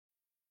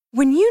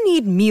When you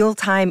need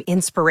mealtime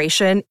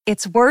inspiration,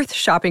 it's worth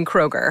shopping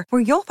Kroger,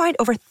 where you'll find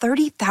over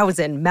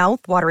 30,000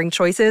 mouth-watering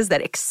choices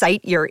that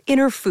excite your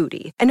inner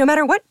foodie. And no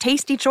matter what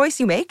tasty choice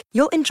you make,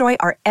 you'll enjoy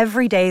our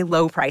everyday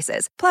low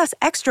prices, plus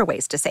extra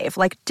ways to save,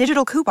 like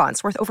digital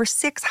coupons worth over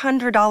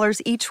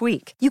 $600 each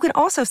week. You can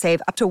also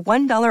save up to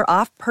 $1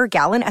 off per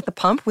gallon at the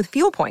pump with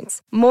fuel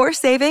points. More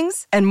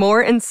savings and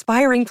more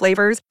inspiring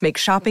flavors make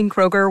shopping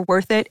Kroger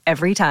worth it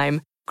every time.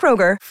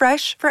 Kroger,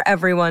 fresh for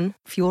everyone.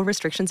 Fuel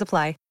restrictions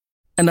apply.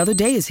 Another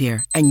day is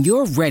here, and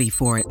you're ready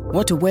for it.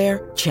 What to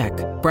wear? Check.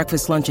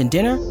 Breakfast, lunch, and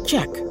dinner?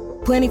 Check.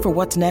 Planning for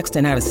what's next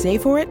and how to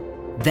save for it?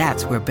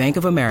 That's where Bank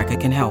of America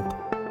can help.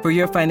 For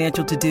your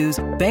financial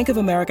to-dos, Bank of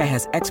America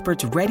has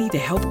experts ready to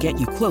help get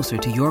you closer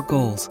to your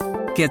goals.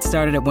 Get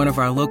started at one of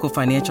our local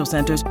financial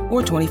centers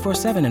or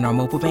 24/7 in our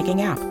mobile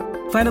banking app.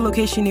 Find a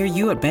location near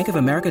you at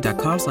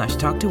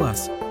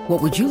bankofamerica.com/talktous.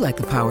 What would you like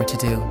the power to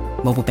do?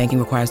 Mobile banking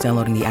requires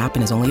downloading the app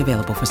and is only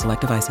available for select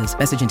devices.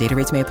 Message and data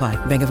rates may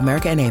apply. Bank of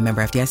America N.A.,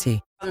 member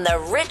FDIC. From the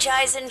Rich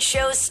Eisen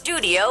Show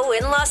studio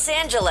in Los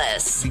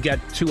Angeles. You got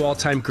two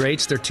all-time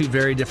greats. They're two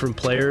very different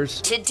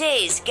players.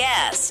 Today's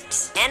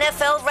guests,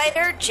 NFL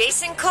writer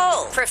Jason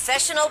Cole,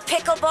 professional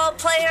pickleball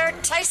player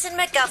Tyson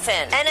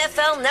McGuffin,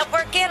 NFL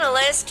Network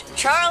analyst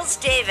Charles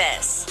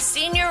Davis,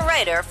 senior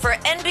writer for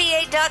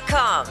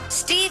NBA.com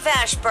Steve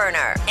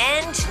Ashburner,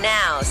 and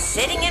now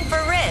sitting in for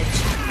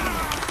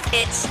Rich,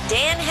 it's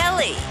Dan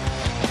Hellie.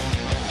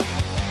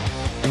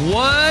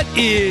 What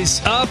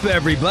is up,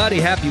 everybody?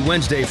 Happy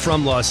Wednesday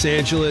from Los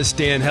Angeles.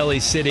 Dan Hellie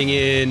sitting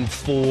in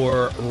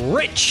for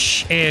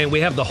Rich. And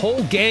we have the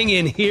whole gang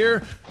in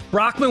here.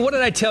 Brockman, what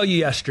did I tell you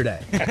yesterday?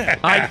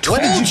 I told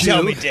what did you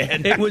tell me,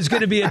 Dan? It was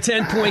going to be a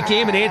 10-point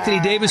game and Anthony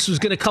Davis was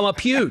going to come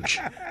up huge.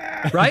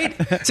 Right?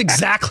 That's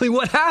exactly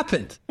what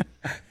happened.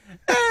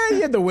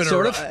 You had the winner.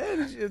 Sort of.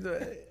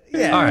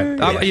 Yeah. All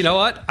right. You know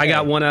what? I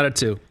got 1 out of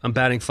 2. I'm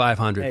batting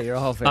 500. Hey, you're a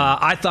Hall of Famer.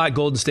 I thought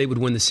Golden State would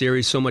win the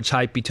series. So much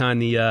hype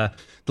behind the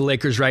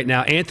Lakers right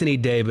now. Anthony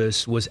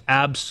Davis was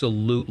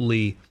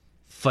absolutely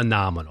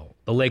phenomenal.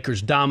 The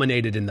Lakers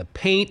dominated in the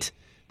paint.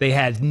 They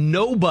had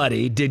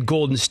nobody, did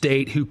Golden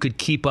State, who could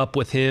keep up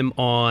with him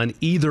on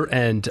either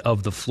end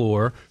of the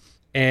floor.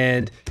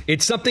 And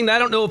it's something that I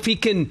don't know if he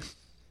can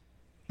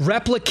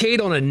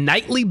replicate on a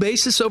nightly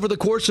basis over the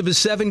course of his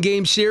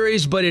 7-game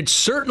series, but it's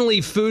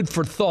certainly food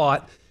for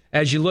thought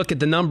as you look at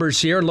the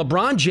numbers here.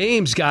 LeBron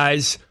James,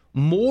 guys,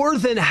 more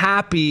than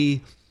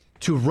happy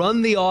to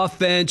run the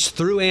offense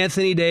through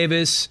Anthony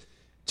Davis,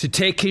 to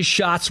take his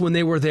shots when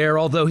they were there,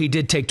 although he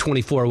did take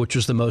 24, which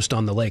was the most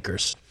on the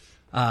Lakers.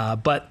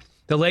 But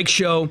the Lake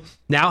Show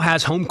now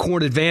has home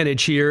court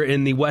advantage here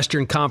in the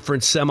Western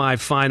Conference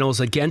semifinals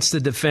against the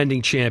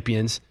defending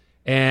champions.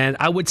 And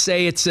I would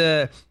say it's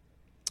a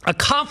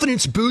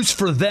confidence boost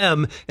for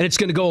them, and it's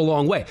going to go a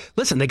long way.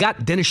 Listen, they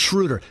got Dennis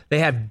Schroeder. They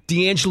have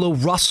D'Angelo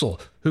Russell,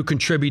 who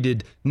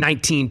contributed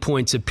 19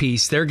 points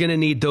apiece. They're going to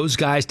need those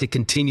guys to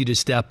continue to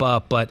step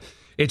up, but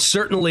it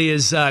certainly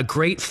is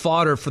great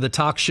fodder for the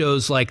talk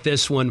shows like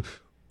this one.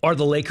 Are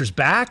the Lakers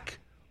back?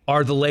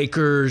 Are the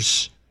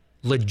Lakers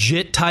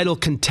legit title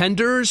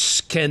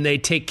contenders? Can they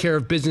take care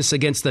of business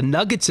against the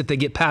Nuggets if they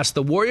get past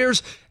the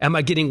Warriors? Am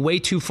I getting way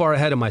too far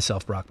ahead of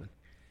myself, Brockman?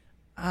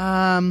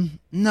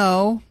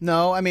 No.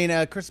 I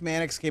mean, Chris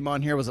Mannix came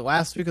on here, was it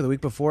last week or the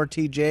week before,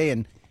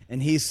 TJ?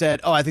 And he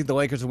said, I think the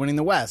Lakers are winning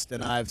the West.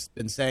 And I've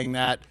been saying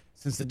that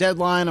since the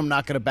deadline. I'm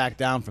not going to back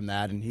down from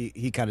that. And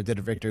he kind of did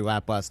a victory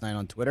lap last night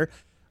on Twitter.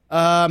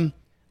 Are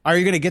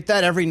you going to get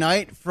that every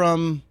night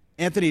from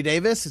Anthony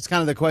Davis? It's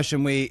kind of the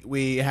question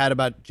we had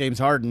about James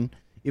Harden,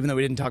 even though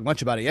we didn't talk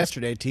much about it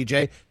yesterday,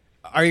 TJ.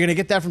 Are you going to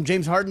get that from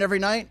James Harden every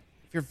night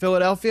if you're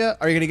Philadelphia?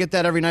 Are you going to get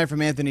that every night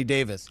from Anthony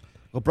Davis?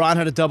 LeBron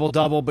had a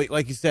double-double, but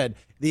like you said,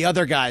 the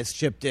other guys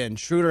chipped in.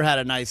 Schroeder had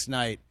a nice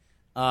night.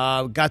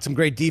 Got some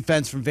great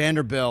defense from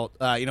Vanderbilt.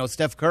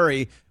 Steph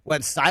Curry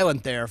went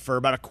silent there for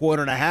about a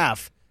quarter and a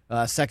half,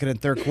 second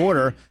and third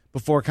quarter,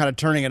 before kind of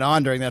turning it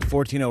on during that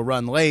 14-0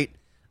 run late.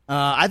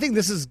 I think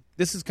this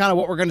is kind of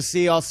what we're going to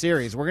see all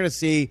series. We're going to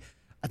see,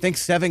 I think,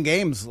 7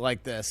 games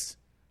like this.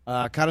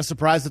 Kind of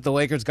surprised that the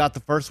Lakers got the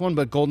first one,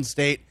 but Golden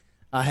State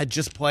had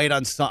just played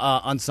on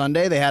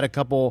Sunday. They had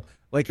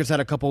Lakers had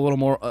a couple little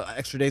more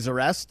extra days of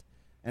rest,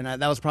 and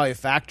that was probably a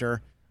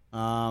factor.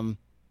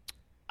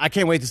 I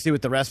can't wait to see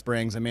what the rest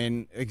brings. I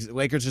mean,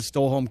 Lakers just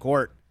stole home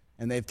court,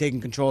 and they've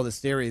taken control of the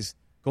series.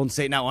 Golden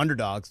State now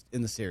underdogs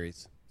in the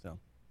series. So,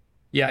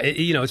 yeah,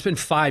 it's been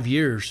 5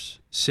 years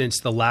since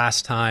the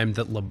last time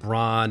that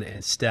LeBron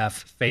and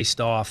Steph faced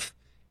off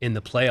in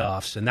the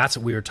playoffs, and that's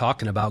what we were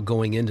talking about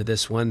going into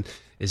this one.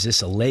 Is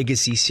this a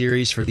legacy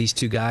series for these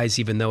two guys,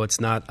 even though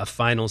it's not a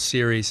final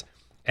series?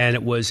 And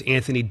it was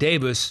Anthony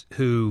Davis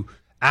who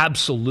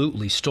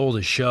absolutely stole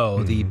the show.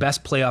 Mm-hmm. The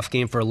best playoff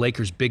game for a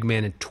Lakers big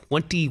man in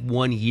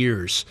 21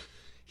 years.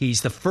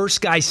 He's the first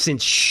guy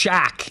since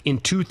Shaq in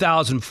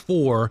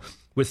 2004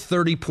 with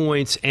 30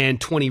 points and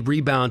 20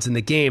 rebounds in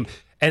the game.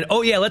 And,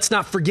 let's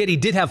not forget he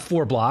did have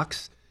 4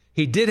 blocks.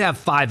 He did have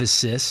 5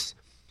 assists.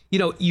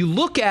 You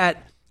look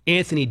at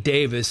Anthony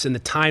Davis and the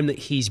time that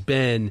he's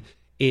been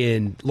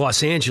in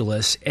Los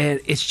Angeles, and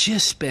it's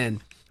just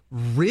been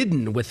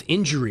ridden with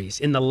injuries.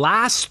 In the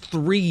last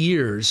 3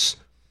 years,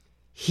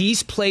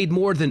 he's played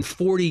more than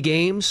 40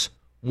 games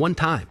one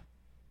time.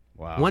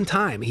 Wow. One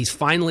time. He's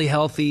finally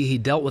healthy. He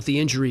dealt with the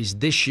injuries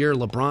this year.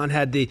 LeBron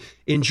had the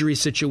injury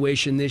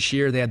situation this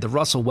year. They had the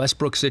Russell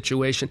Westbrook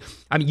situation.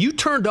 I mean, you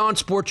turned on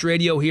sports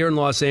radio here in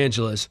Los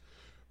Angeles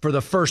for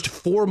the first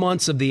 4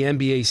 months of the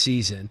NBA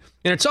season,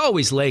 and it's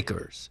always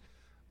Lakers,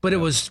 but it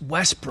was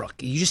Westbrook.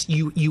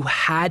 You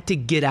had to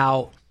get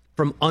out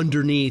from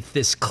underneath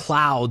this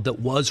cloud that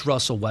was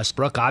Russell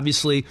Westbrook.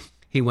 Obviously,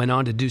 he went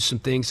on to do some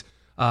things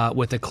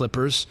with the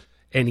Clippers,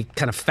 and he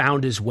kind of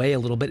found his way a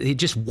little bit. He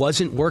just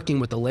wasn't working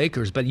with the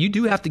Lakers. But you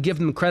do have to give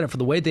them credit for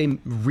the way they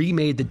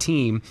remade the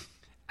team,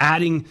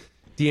 adding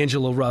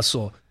D'Angelo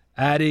Russell,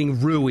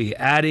 adding Rui,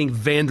 adding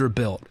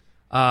Vanderbilt.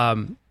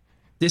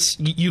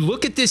 You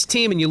look at this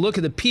team and you look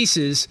at the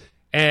pieces,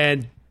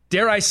 and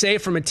dare I say,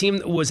 from a team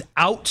that was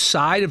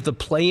outside of the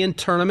play-in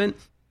tournament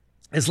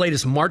as late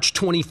as March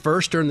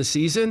 21st during the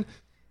season,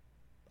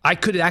 I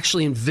could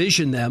actually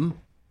envision them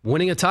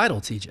winning a title,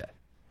 TJ.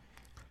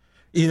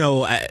 You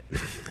know,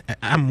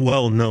 I'm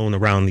well known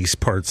around these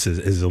parts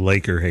as a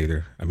Laker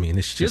hater. I mean,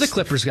 it's just... You're the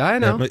Clippers guy, I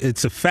know.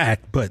 It's a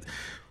fact, but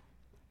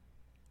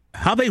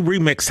how they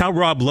remixed, how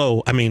Rob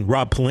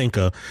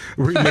Pelinka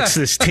remixed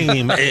this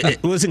team,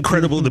 it was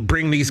incredible to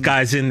bring these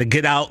guys in, to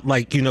get out,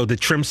 like, you know, to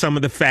trim some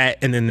of the fat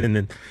and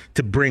then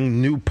to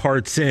bring new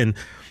parts in.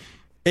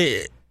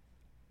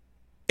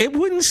 It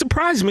wouldn't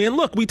surprise me. And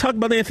look, we talked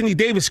about Anthony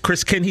Davis.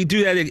 Chris, can he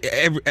do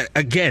that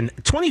again?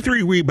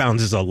 23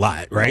 rebounds is a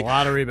lot, right? A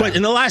lot of rebounds. But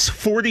in the last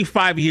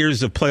 45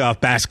 years of playoff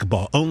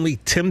basketball, only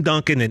Tim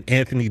Duncan and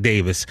Anthony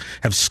Davis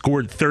have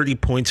scored 30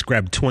 points,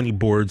 grabbed 20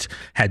 boards,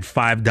 had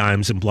 5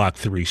 dimes, and blocked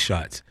 3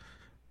 shots.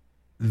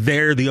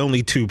 They're the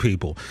only 2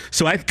 people.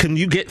 So can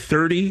you get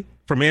 30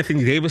 from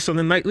Anthony Davis on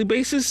a nightly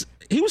basis?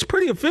 He was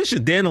pretty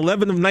efficient, Dan.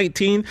 11 of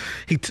 19.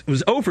 He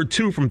was over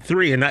 2 from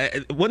 3.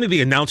 And one of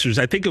the announcers,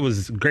 I think it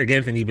was Greg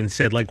Anthony, even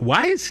said, like,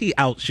 why is he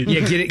out shooting?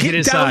 Yeah, get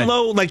inside. Down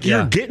low. Like,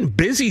 you're getting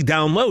busy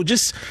down low.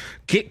 Just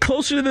get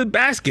closer to the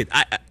basket.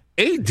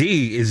 AD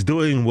is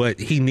doing what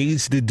he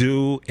needs to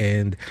do.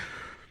 And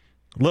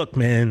look,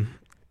 man,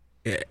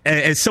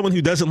 as someone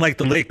who doesn't like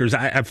the Lakers,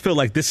 I feel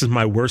like this is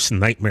my worst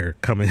nightmare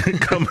coming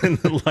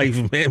to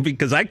life, man,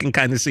 because I can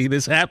kind of see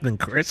this happening,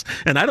 Chris,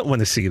 and I don't want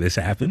to see this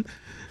happen.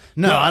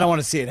 No, I don't want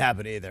to see it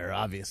happen either,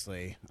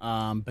 obviously.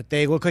 But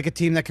they look like a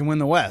team that can win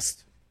the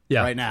West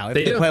right now. If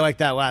they play like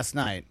that last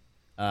night,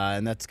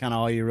 and that's kind of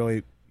all you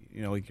really,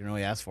 you can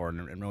really ask for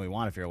and really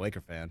want if you're a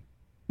Laker fan.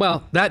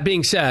 Well, that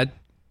being said,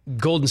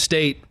 Golden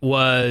State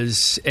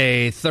was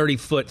a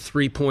 30-foot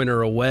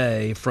three-pointer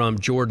away from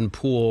Jordan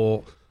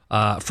Poole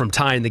from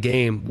tying the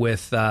game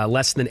with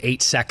less than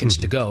 8 seconds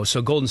to go.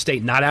 So Golden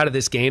State not out of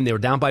this game. They were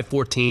down by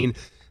 14.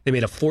 They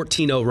made a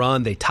 14-0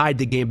 run. They tied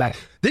the game back.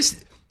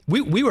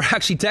 We were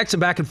actually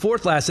texting back and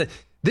forth last night.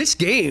 This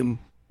game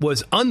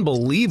was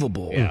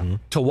unbelievable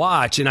to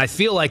watch, and I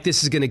feel like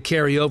this is going to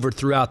carry over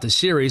throughout the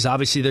series.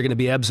 Obviously, there are going to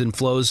be ebbs and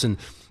flows and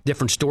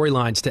different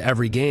storylines to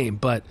every game,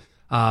 but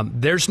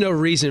there's no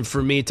reason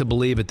for me to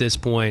believe at this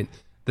point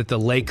that the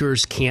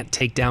Lakers can't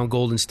take down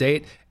Golden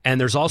State, and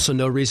there's also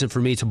no reason for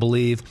me to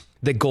believe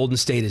that Golden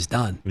State is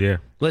done. Yeah.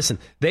 Listen,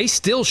 they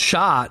still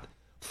shot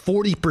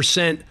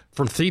 40%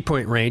 from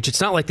three-point range.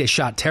 It's not like they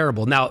shot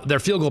terrible. Now, their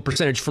field goal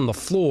percentage from the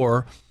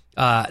floor,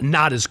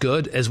 not as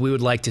good as we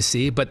would like to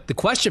see. But the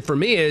question for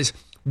me is,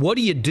 what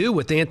do you do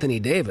with Anthony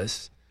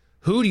Davis?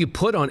 Who do you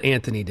put on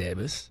Anthony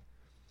Davis?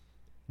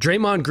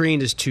 Draymond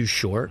Green is too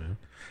short.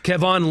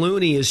 Kevon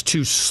Looney is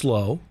too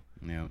slow.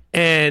 Yeah.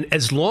 And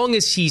as long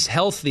as he's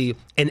healthy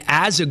and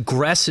as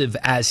aggressive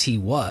as he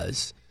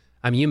was,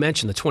 I mean, you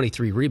mentioned the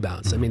 23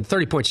 rebounds. I mean,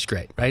 30 points is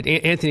great, right?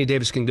 Anthony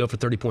Davis can go for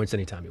 30 points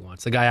anytime he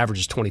wants. The guy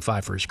averages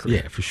 25 for his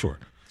career. Yeah, for sure.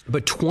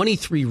 But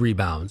 23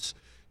 rebounds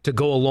to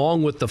go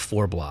along with the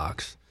 4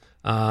 blocks.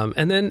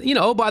 And then,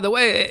 by the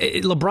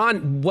way,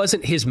 LeBron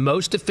wasn't his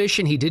most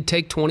efficient. He did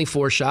take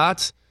 24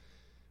 shots.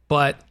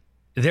 But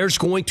there's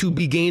going to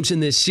be games in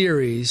this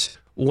series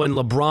when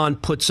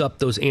LeBron puts up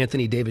those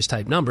Anthony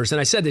Davis-type numbers.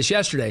 And I said this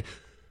yesterday.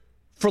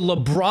 For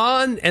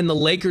LeBron and the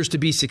Lakers to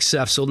be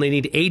successful, they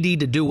need AD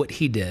to do what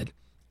he did.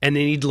 And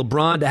they need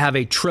LeBron to have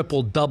a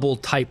triple-double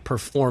type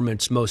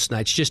performance most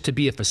nights, just to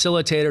be a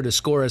facilitator, to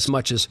score as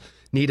much as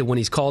needed when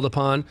he's called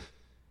upon.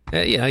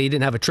 He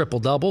didn't have a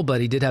triple-double,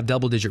 but he did have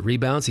double-digit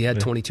rebounds. He had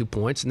 22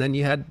 points. And then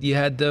you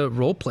had the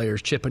role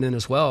players chipping in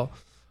as well.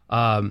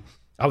 I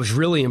was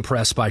really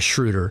impressed by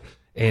Schroeder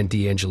and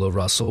D'Angelo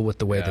Russell with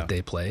the way that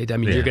they played. I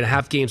mean, you're going to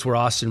have games where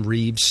Austin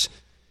Reeves...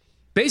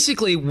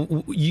 Basically,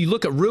 you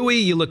look at Rui,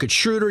 you look at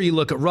Schroeder, you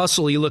look at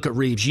Russell, you look at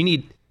Reeves. You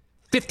need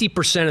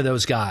 50% of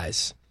those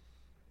guys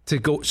to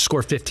go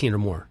score 15 or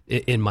more,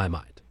 in my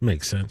mind.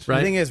 Makes sense. Right?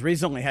 The thing is,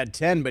 Reeves only had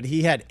 10, but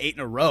he had 8 in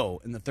a row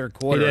in the third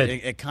quarter.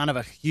 It kind of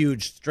a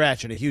huge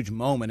stretch and a huge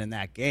moment in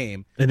that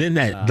game. And then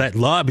that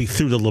lob he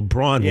threw to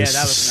LeBron was,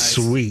 that was nice.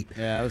 Sweet.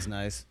 Yeah, that was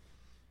nice.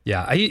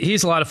 Yeah,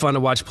 he's a lot of fun to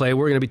watch play.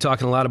 We're going to be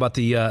talking a lot about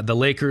the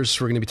Lakers.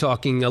 We're going to be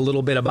talking a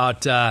little bit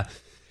about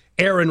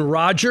Aaron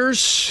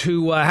Rodgers,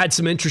 who had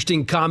some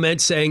interesting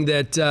comments saying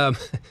that,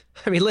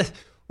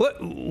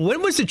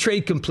 when was the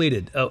trade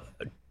completed?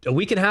 A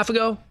week and a half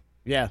ago?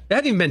 Yeah. It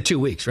hasn't even been 2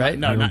 weeks, right?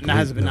 No, it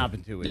hasn't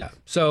been 2 weeks. Yeah.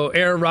 So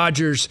Aaron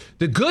Rodgers,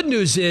 the good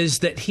news is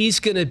that he's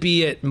going to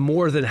be at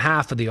more than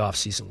half of the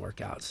offseason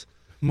workouts.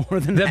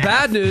 More than The half.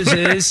 bad news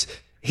is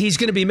he's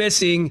going to be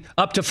missing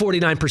up to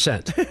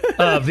 49%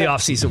 of the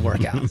offseason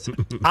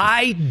workouts.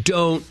 I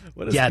don't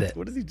get it.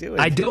 What is he doing?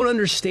 I don't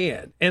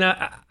understand. And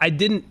I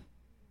didn't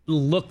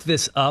look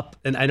this up,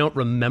 and I don't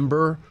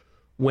remember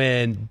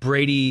when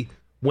Brady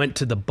went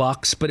to the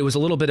Bucs, but it was a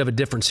little bit of a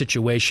different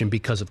situation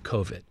because of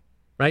COVID.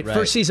 Right?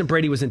 First season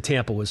Brady was in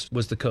Tampa was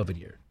the COVID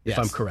year, if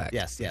I'm correct.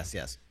 Yes.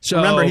 So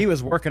remember, he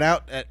was working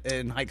out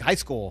in high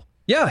school.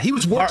 Yeah, he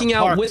was working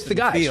out with the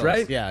guys, fields.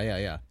 right?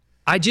 Yeah.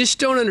 I just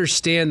don't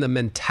understand the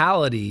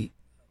mentality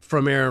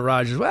from Aaron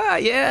Rodgers. Well,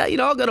 yeah,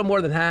 I'll go to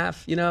more than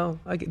half.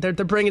 They're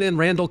bringing in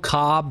Randall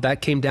Cobb.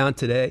 That came down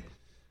today.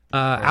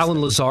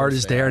 Alan Lazard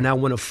is there, now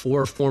one of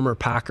 4 former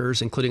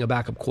Packers, including a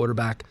backup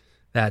quarterback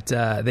that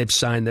they've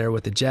signed there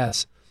with the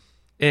Jets.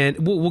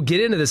 And we'll get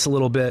into this a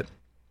little bit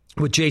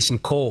with Jason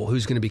Cole,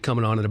 who's going to be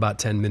coming on in about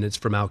 10 minutes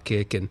from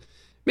Outkick. And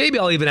maybe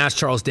I'll even ask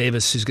Charles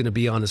Davis, who's going to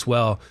be on as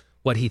well,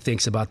 what he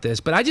thinks about this.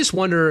 But I just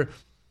wonder,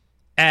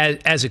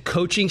 as a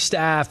coaching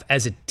staff,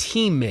 as a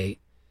teammate,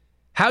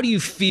 how do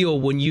you feel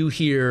when you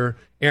hear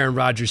Aaron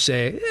Rodgers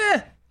say,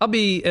 I'll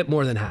be at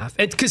more than half?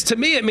 Because to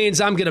me, it means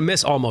I'm going to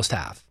miss almost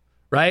half,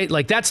 right?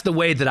 Like, that's the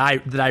way that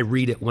I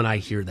read it when I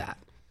hear that.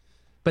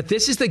 But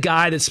this is the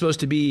guy that's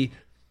supposed to be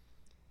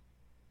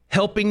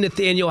helping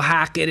Nathaniel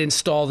Hackett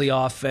install the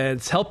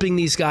offense, helping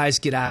these guys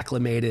get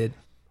acclimated?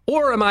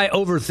 Or am I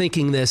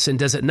overthinking this, and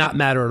does it not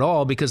matter at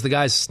all because the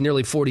guy's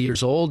nearly 40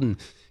 years old and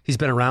he's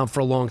been around for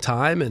a long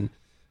time? And,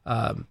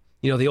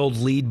 the old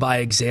lead by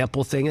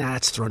example thing,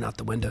 that's thrown out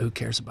the window. Who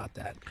cares about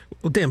that?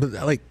 Well, Dan,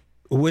 but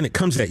when it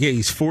comes to that,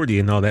 he's 40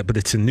 and all that, but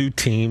it's a new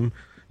team,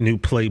 new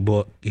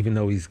playbook, even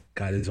though he's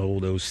got his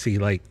old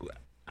OC.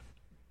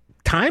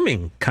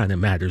 Timing kind of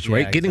matters,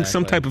 right? Yeah, Getting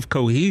some type of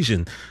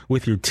cohesion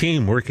with your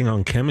team, working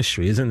on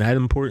chemistry, isn't that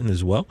important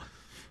as well?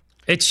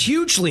 It's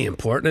hugely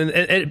important,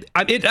 and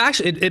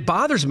it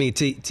bothers me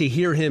to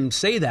hear him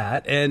say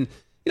that. And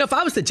if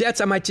I was the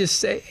Jets, I might just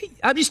say,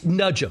 I'd just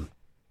nudge him.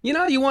 You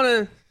don't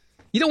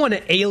want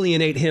to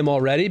alienate him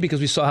already because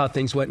we saw how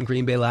things went in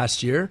Green Bay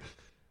last year.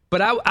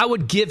 But I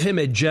would give him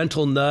a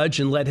gentle nudge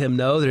and let him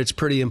know that it's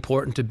pretty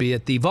important to be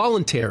at the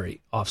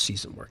voluntary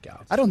offseason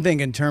workouts. I don't think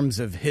in terms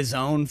of his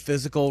own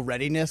physical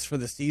readiness for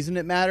the season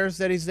it matters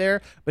that he's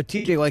there. But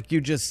TJ, like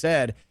you just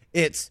said,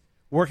 it's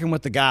working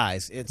with the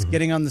guys. It's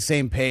getting on the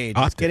same page.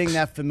 It's getting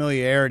that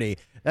familiarity.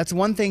 That's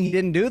one thing he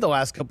didn't do the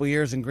last couple of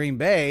years in Green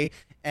Bay.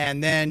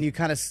 And then you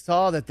kind of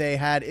saw that they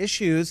had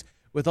issues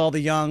with all the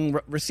young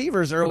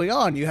receivers early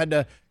on. You had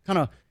to kind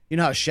of,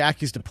 how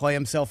Shaq used to play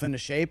himself into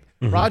shape.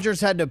 Rodgers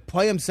had to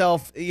play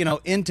himself,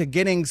 into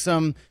getting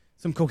some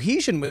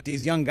cohesion with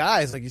these young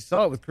guys. Like you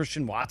saw it with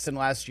Christian Watson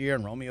last year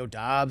and Romeo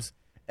Doubs.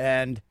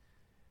 And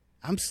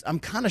I'm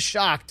kind of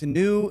shocked. A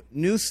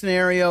new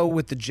scenario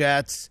with the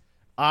Jets.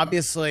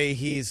 Obviously,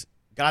 he's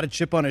got a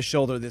chip on his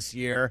shoulder this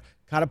year,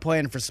 kind of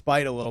playing for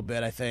spite a little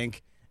bit, I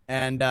think.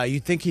 And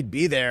you'd think he'd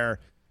be there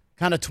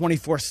kind of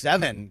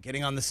 24/7,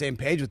 getting on the same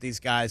page with these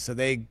guys so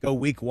they go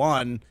week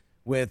 1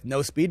 with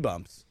no speed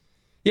bumps.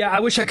 Yeah,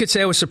 I wish I could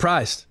say I was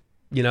surprised.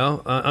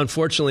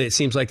 Unfortunately, it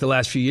seems like the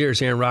last few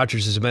years, Aaron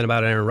Rodgers has been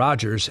about Aaron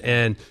Rodgers.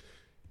 And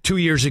 2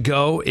 years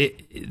ago,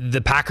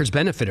 the Packers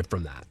benefited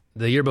from that.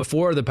 The year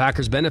before, the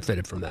Packers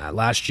benefited from that.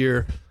 Last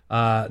year,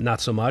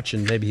 not so much,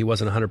 and maybe he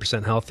wasn't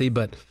 100% healthy.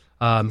 But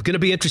going to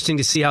be interesting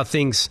to see how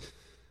things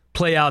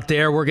play out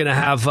there. We're going to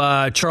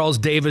have Charles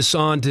Davis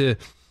on to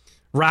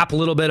rap a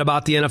little bit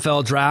about the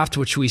NFL draft,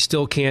 which we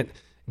still can't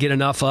get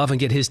enough of, and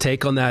get his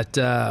take on that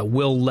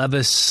Will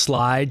Levis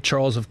slide.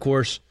 Charles, of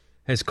course,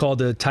 has called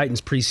the Titans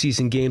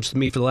preseason games to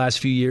me for the last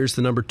few years,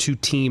 the number 2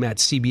 team at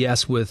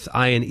CBS with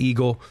Ian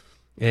Eagle,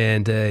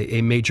 and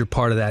a major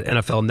part of that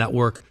NFL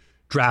Network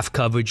draft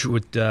coverage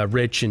with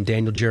Rich and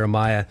Daniel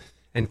Jeremiah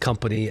and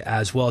company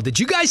as well. Did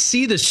you guys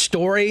see the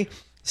story,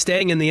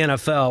 staying in the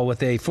NFL,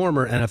 with a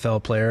former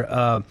NFL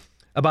player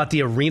about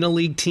the Arena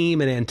League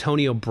team and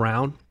Antonio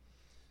Brown?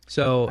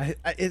 So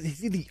is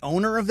he the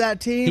owner of that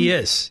team? He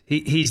is.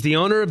 He's the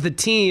owner of the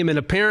team, and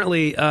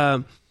apparently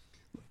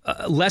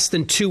less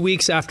than 2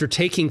 weeks after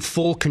taking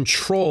full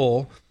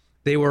control,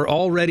 they were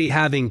already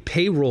having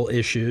payroll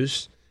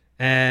issues,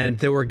 and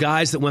there were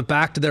guys that went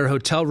back to their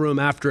hotel room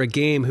after a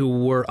game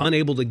who were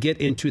unable to get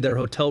into their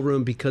hotel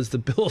room because the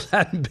bills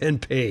hadn't been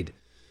paid.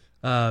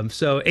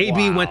 So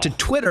AB went to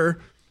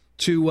Twitter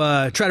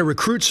to try to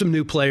recruit some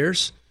new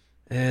players,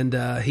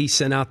 and he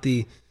sent out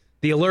the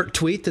alert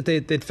tweet that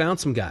they'd found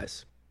some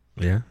guys.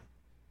 Yeah.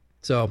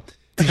 So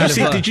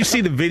did you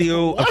see the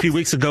video a few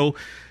weeks ago?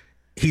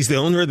 He's the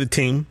owner of the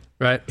team.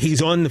 Right.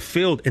 He's on the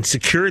field, and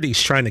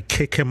security's trying to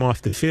kick him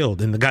off the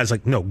field. And the guy's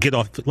like, no, get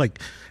off. Like,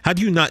 how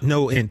do you not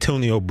know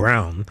Antonio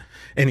Brown?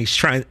 And he's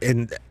trying.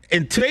 And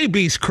to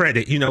AB's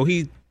credit,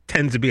 he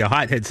tends to be a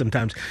hothead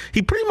sometimes.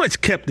 He pretty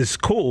much kept his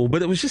cool,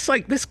 but it was just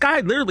like this guy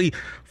literally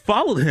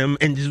followed him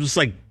and just was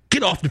like,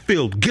 get off the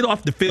field, get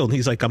off the field. And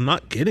he's like, I'm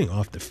not getting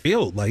off the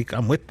field. Like,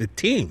 I'm with the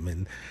team.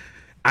 And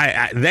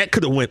I that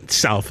could have went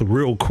south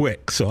real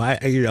quick. So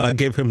I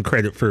gave him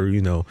credit for,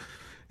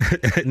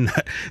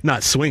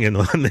 not swinging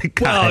on the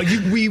guy.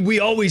 Well, we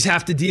always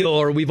have to deal,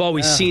 or we've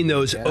always seen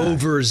those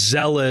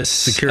overzealous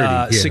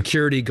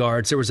security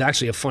guards. There was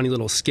actually a funny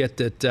little skit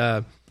that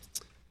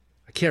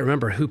I can't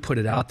remember who put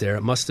it out there.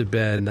 It must have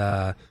been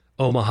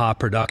Omaha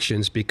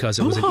Productions, because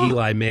it was an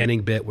Eli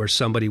Manning bit where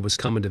somebody was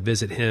coming to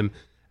visit him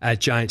at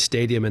Giant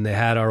Stadium, and they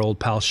had our old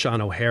pal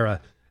Sean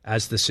O'Hara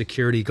as the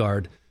security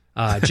guard,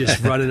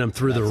 just running them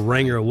through the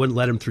ringer, wouldn't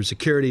let him through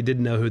security,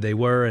 didn't know who they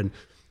were, and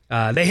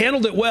they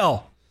handled it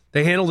well.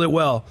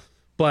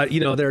 But,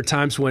 there are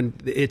times when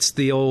it's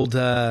the old,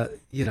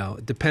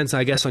 it depends,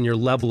 I guess, on your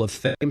level of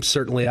fame.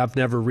 Certainly, I've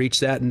never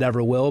reached that and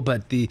never will,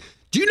 but do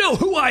you know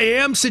who I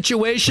am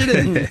situation?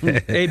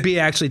 And AB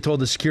actually told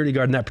the security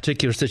guard in that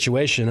particular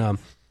situation,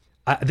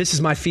 this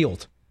is my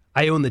field.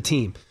 I own the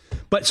team.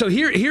 But so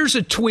here's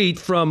a tweet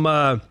from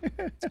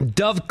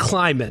Dove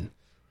Kleiman,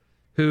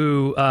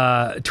 who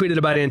tweeted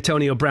about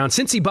Antonio Brown.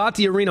 Since he bought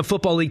the Arena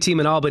Football League team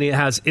in Albany, it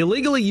has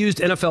illegally used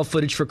NFL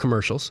footage for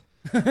commercials,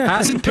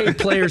 hasn't paid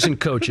players and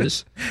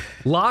coaches,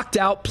 locked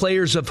out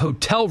players of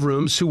hotel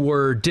rooms who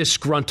were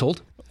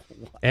disgruntled,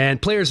 and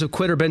players have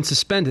quit or been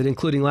suspended,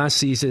 including last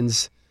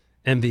season's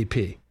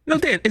MVP. No,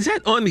 Dan, is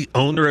that on the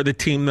owner of the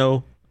team,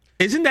 though?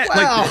 Isn't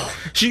that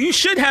you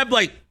should have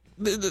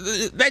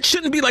that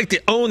shouldn't be like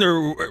the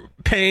owner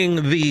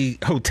paying the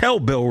hotel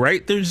bill,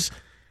 right? There's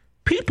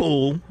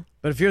people.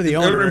 But if you're the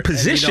owner, in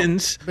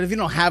positions. But if you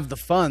don't have the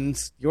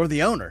funds, you're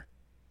the owner.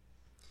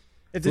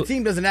 If the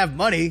team doesn't have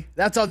money,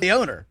 that's on the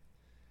owner.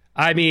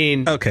 I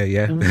mean, okay,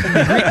 yeah.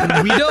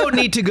 we don't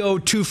need to go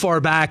too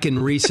far back in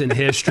recent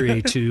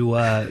history to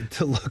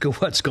look at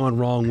what's gone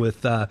wrong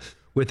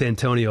with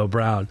Antonio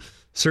Brown.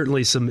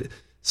 Certainly some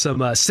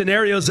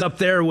scenarios up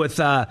there with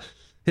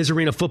his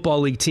Arena Football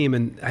League team,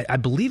 and I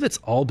believe it's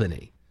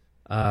Albany.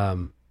 I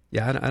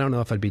don't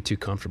know if I'd be too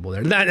comfortable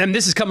there. And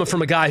this is coming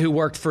from a guy who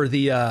worked for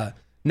the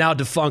now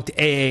defunct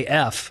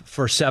AAF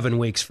for 7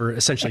 weeks for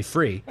essentially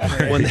free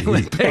when they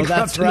went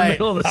bankrupt in the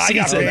middle of the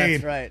season.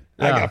 That's right.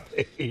 I got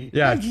paid.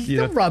 Yeah,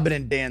 don't rub it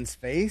in Dan's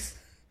face.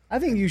 I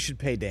think you should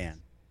pay Dan.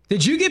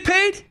 Did you get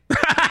paid?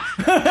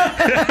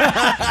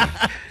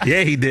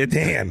 Yeah, he did.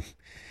 Dan.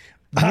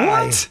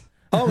 What?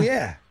 Oh,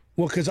 yeah.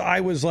 Well, because I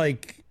was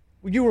like...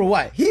 You were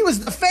what? He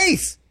was the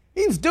face.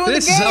 He was doing the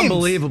games. This is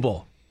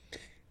unbelievable.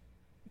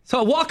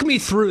 So walk me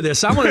through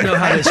this. I want to know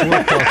how this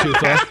worked,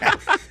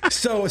 Tufo.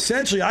 So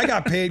essentially, I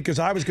got paid because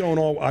I was going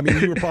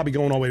you were probably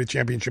going all the way to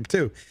championship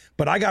too.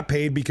 But I got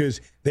paid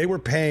because they were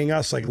paying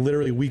us like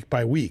literally week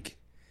by week.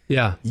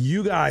 Yeah.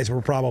 You guys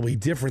were probably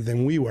different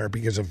than we were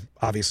because of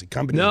obviously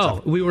company.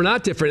 No, we were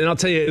not different. And I'll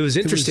tell you, it was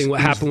interesting. What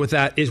happened with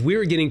that is we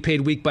were getting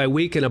paid week by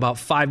week, and about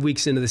 5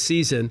 weeks into the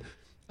season,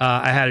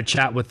 I had a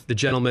chat with the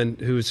gentleman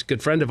who's a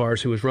good friend of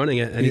ours who was running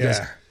it. And he goes,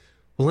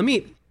 well,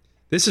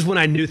 this is when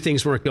I knew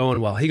things weren't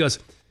going well. He goes,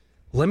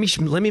 let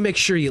me make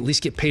sure you at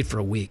least get paid for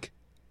a week.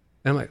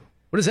 And I'm like,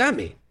 what does that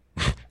mean?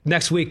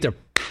 Next week, they're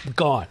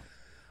gone.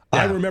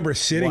 Yeah. I remember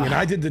sitting, and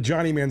I did the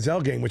Johnny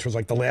Manziel game, which was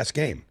like the last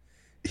game.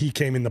 He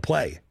came into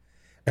play.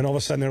 And all of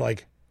a sudden, they're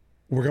like,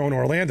 we're going to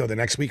Orlando the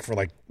next week for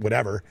like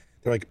whatever.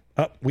 They're like,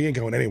 oh, we ain't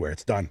going anywhere.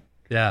 It's done.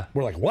 Yeah.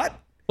 We're like, what?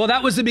 Well,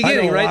 that was the beginning,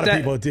 I know right? A lot of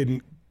people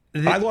didn't.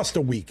 I lost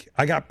a week.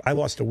 I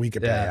lost a week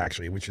of pay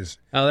actually, which is.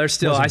 Oh, there's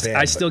still.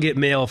 I still get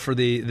mail for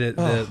the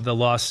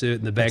lawsuit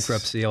and the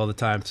bankruptcy all the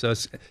time. So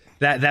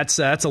that's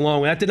a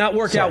long way. That did not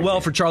work out well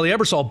for Charlie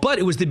Ebersol, but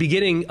it was the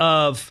beginning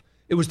of.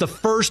 It was the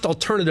first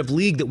alternative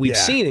league that we've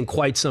seen in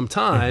quite some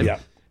time. Yeah.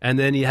 And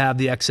then you have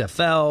the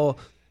XFL,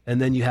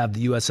 and then you have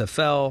the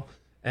USFL,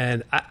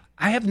 and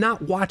I have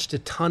not watched a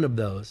ton of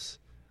those,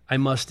 I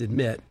must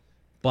admit,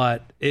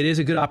 but it is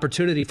a good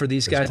opportunity for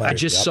these guys. I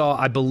just saw,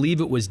 I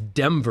believe it was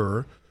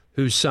Denver,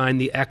 who signed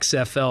the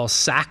XFL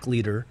sack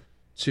leader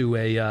to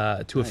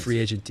a free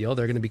agent deal.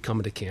 They're going to be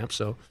coming to camp,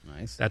 so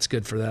that's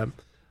good for them.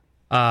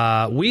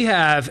 We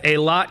have a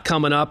lot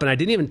coming up, and I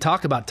didn't even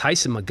talk about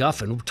Tyson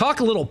McGuffin. We'll talk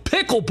a little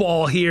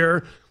pickleball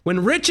here.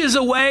 When Rich is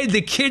away,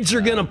 the kids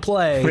are going to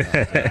play.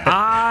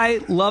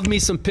 I love me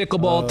some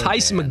pickleball.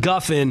 Tyson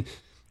McGuffin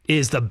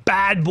is the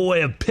bad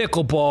boy of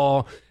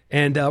pickleball.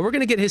 And we're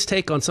going to get his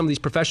take on some of these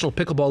professional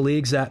pickleball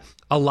leagues that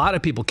a lot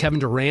of people, Kevin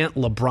Durant,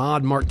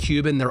 LeBron, Mark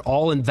Cuban, they're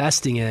all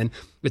investing in.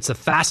 It's the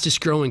fastest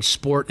growing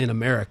sport in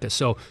America.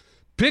 So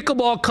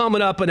pickleball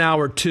coming up in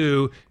hour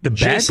 2. The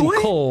Jason bad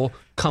boy? Cole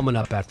coming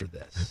up after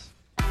this.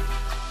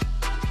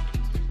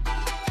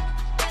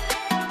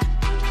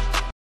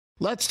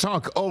 Let's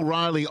talk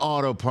O'Reilly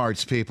Auto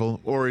Parts, people,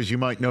 or as you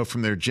might know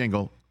from their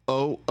jingle,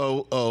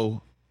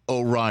 O-O-O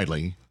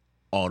O'Reilly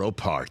Auto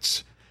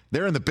Parts.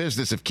 They're in the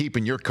business of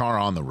keeping your car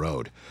on the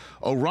road.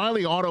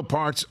 O'Reilly Auto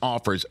Parts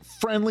offers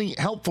friendly,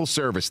 helpful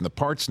service and the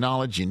parts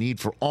knowledge you need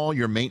for all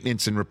your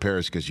maintenance and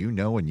repairs, because you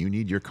know when you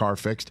need your car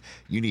fixed,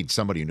 you need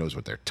somebody who knows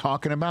what they're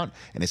talking about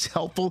and is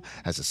helpful,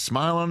 has a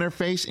smile on their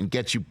face, and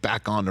gets you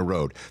back on the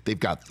road. They've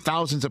got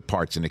thousands of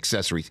parts and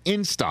accessories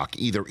in stock,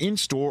 either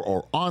in-store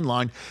or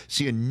online,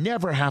 so you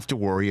never have to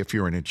worry if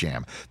you're in a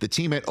jam. The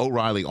team at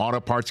O'Reilly Auto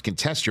Parts can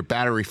test your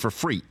battery for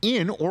free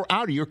in or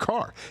out of your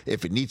car.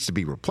 If it needs to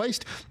be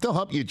replaced, they'll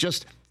help you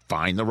just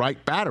find the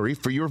right battery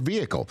for your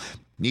vehicle.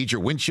 Need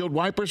your windshield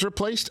wipers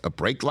replaced, a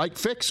brake light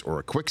fix, or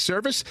a quick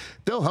service?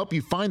 They'll help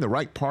you find the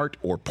right part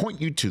or point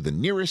you to the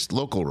nearest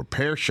local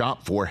repair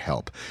shop for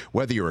help.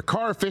 Whether you're a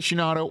car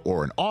aficionado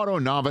or an auto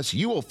novice,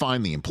 you will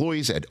find the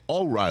employees at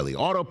O'Reilly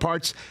Auto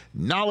Parts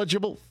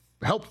knowledgeable,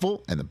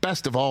 helpful, and the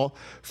best of all,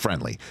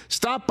 friendly.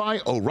 Stop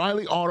by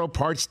O'Reilly Auto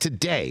Parts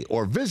today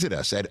or visit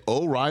us at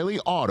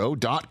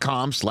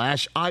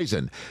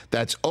O'ReillyAuto.com/Eisen.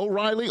 That's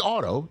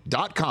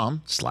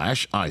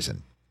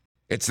O'ReillyAuto.com/Eisen.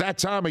 It's that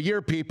time of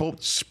year, people.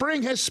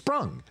 Spring has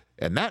sprung,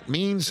 and that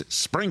means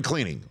spring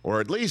cleaning, or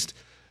at least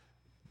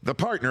the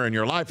partner in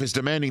your life is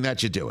demanding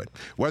that you do it.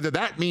 Whether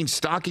that means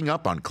stocking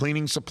up on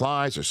cleaning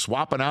supplies or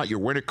swapping out your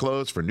winter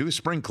clothes for new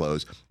spring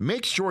clothes,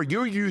 make sure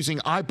you're using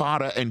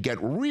Ibotta and get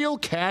real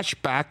cash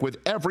back with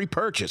every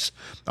purchase.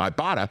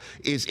 Ibotta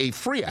is a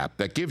free app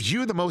that gives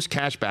you the most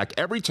cash back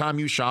every time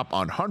you shop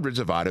on hundreds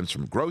of items,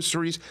 from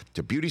groceries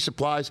to beauty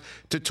supplies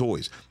to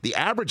toys. The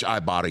average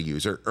Ibotta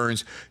user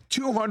earns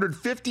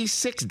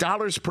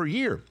 $256 per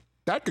year.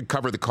 That could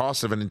cover the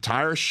cost of an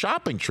entire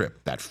shopping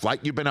trip, that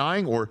flight you've been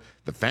eyeing, or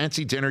the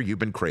fancy dinner you've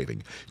been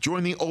craving.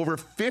 Join the over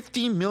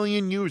 50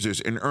 million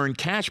users and earn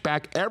cash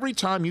back every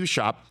time you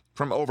shop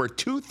from over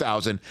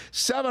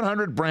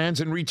 2,700 brands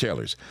and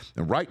retailers.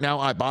 And right now,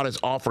 Ibotta is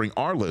offering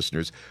our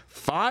listeners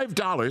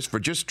 $5 for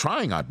just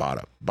trying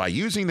Ibotta by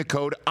using the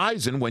code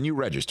Eisen when you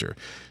register.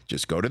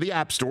 Just go to the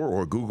App Store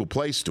or Google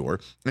Play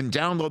Store and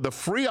download the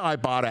free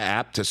Ibotta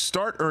app to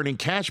start earning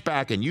cash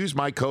back and use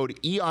my code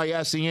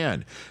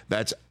EISEN.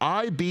 That's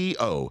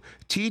IBOTTA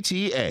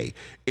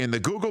in the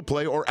Google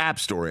Play or App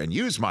Store, and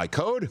use my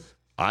code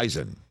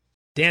Eisen.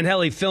 Dan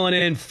Hellie filling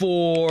in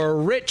for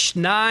Rich,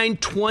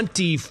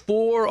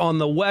 9:24 on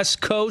the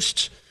West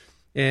Coast.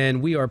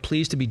 And we are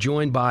pleased to be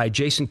joined by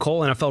Jason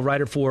Cole, NFL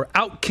writer for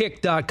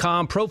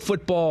Outkick.com, Pro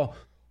Football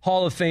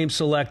Hall of Fame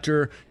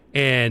selector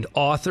and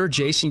author.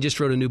 Jason just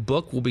wrote a new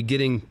book. We'll be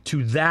getting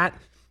to that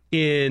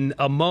in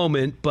a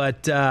moment.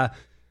 But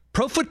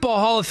Pro Football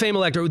Hall of Fame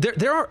elector,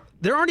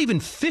 there aren't even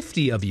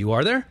 50 of you,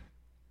 are there?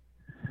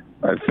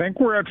 I think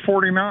we're at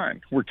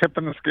 49. We're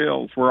tipping the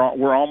scales.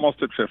 We're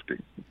almost at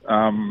 50.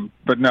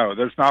 But no,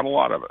 there's not a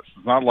lot of us.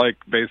 It's not like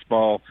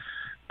baseball,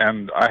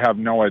 and I have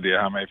no idea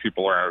how many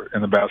people are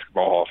in the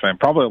Basketball Hall of Fame.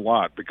 Probably a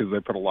lot, because they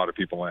put a lot of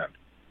people in.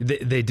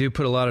 They do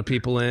put a lot of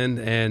people in.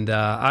 And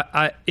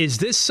is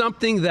this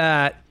something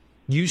that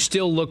you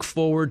still look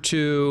forward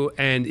to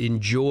and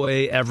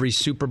enjoy every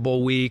Super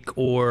Bowl week,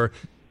 or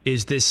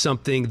is this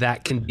something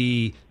that can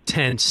be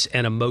tense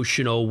and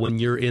emotional when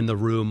you're in the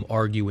room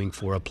arguing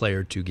for a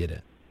player to get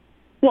in?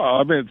 Well,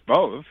 I mean, it's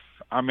both.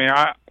 I mean,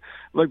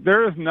 look,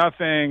 there is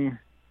nothing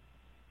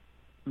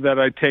that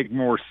I take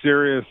more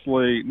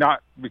seriously,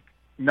 not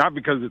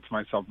because it's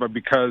myself, but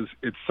because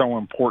it's so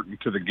important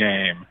to the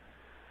game.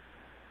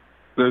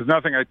 There's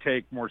nothing I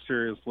take more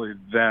seriously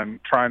than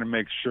trying to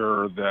make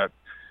sure that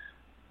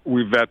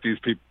we vet these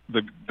people,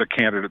 the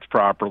candidates,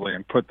 properly,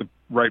 and put the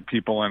right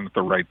people in at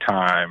the right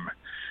time.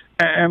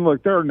 And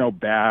look, there are no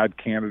bad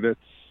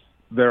candidates.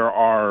 There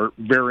are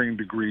varying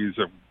degrees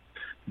of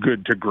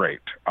good to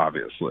great,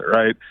 obviously,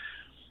 right?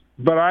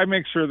 But I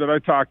make sure that I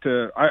talk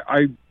to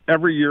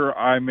every year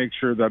I make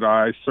sure that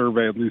I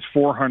survey at least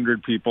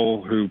 400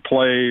 people who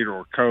played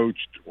or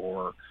coached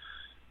or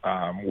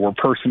were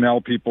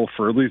personnel people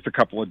for at least a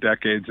couple of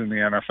decades in the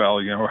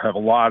NFL, have a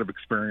lot of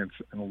experience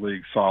in the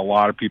league, saw a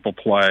lot of people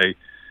play.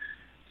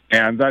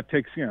 And that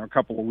takes, a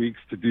couple of weeks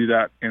to do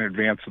that in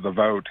advance of the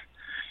vote.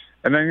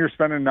 And then you're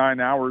spending 9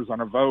 hours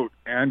on a vote,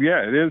 and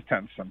yeah, it is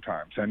tense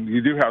sometimes, and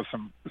you do have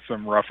some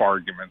rough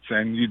arguments,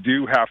 and you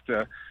do have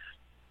to,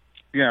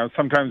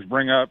 sometimes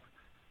bring up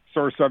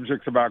sore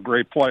subjects about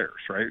great players,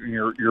 right? And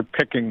you're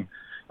picking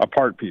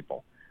apart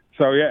people.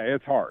 So yeah,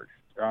 it's hard.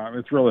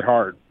 It's really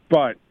hard,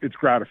 but it's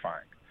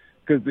gratifying,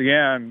 because at the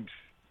end,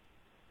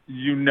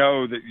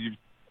 that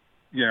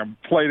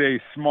you've played a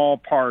small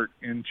part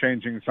in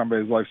changing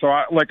somebody's life. So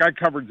I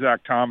covered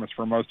Zach Thomas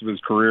for most of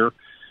his career,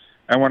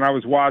 and when I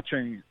was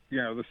watching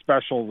the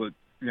special that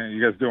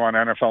you guys do on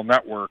NFL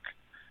Network,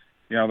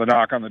 the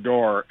knock on the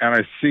door, and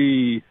I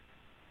see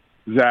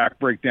Zach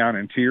break down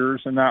in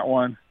tears in that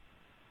one,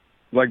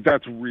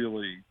 that's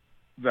really,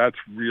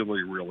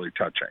 really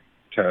touching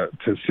to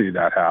see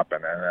that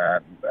happen.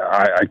 And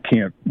I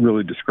can't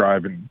really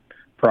describe in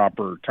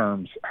proper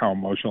terms how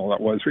emotional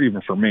that was, even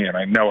for me, and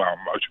I know how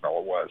emotional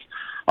it was,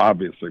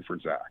 obviously, for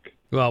Zach.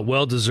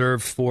 Well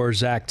deserved for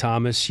Zach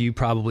Thomas. You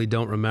probably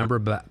don't remember,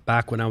 but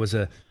back when I was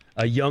a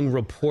a young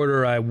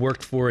reporter. I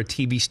worked for a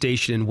TV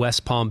station in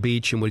West Palm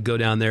Beach and would go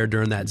down there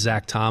during that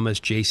Zach Thomas,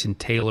 Jason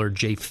Taylor,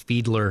 Jay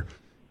Fiedler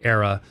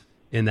era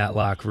in that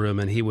locker room,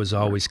 and he was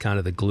always kind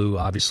of the glue,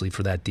 obviously,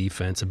 for that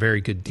defense. A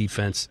very good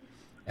defense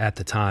at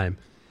the time.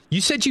 You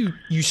said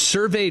you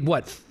surveyed,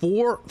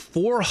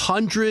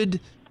 400?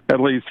 At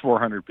least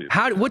 400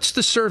 people. What's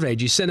the survey?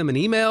 Did you send them an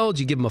email?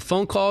 Did you give them a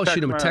phone call?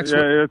 Shoot them a text?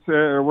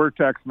 Yeah, we're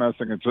text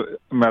messaging. It's a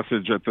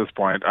message at this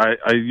point.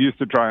 I used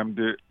to try and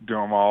do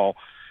them all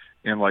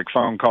in like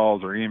phone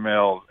calls or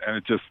emails,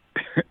 and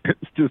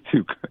it's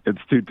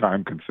too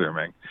time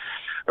consuming.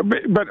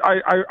 But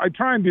I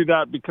try and do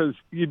that because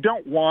you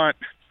don't want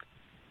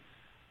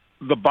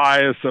the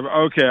bias of,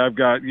 okay, I've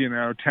got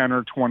 10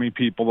 or 20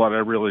 people that I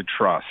really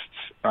trust.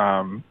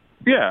 Like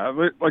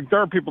there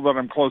are people that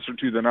I'm closer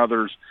to than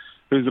others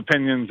whose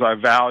opinions I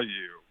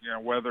value,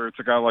 whether it's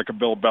a guy like a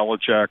Bill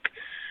Belichick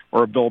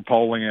or a Bill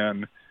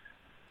Polian.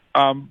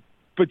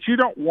 But you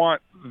don't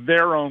want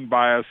their own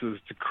biases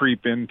to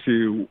creep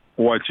into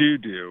what you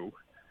do.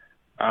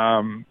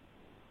 And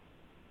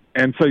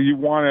so you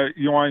want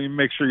to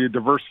make sure you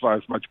diversify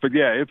as much. But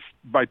yeah, it's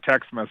by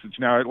text message.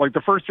 Now, like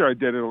the first year I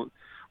did it,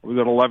 was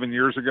it 11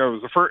 years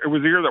ago? It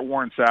was the year that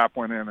Warren Sapp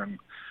went in and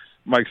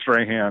Mike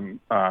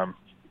Strahan,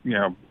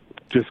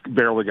 just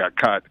barely got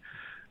cut.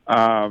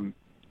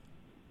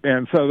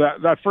 And so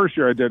that first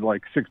year I did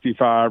like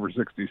 65 or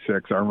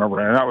 66, I remember,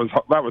 and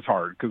that was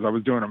hard because I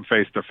was doing them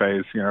face to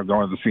face, going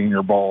to the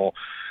Senior Bowl,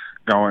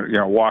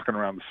 walking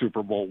around the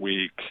Super Bowl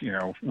week,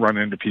 run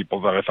into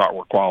people that I thought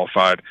were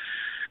qualified,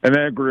 and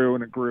then it grew,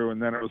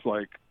 and then it was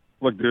like,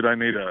 look, dude, I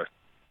need a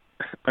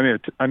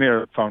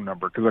phone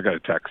number because I got to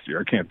text you.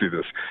 I can't do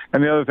this.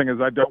 And the other thing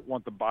is I don't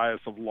want the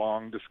bias of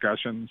long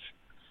discussions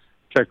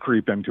to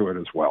creep into it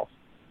as well.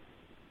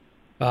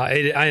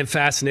 I am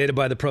fascinated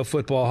by the Pro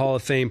Football Hall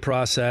of Fame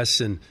process,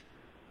 and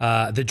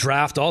the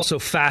draft also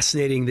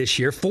fascinating this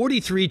year.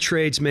 43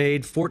 trades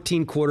made,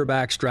 14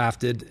 quarterbacks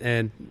drafted,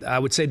 and I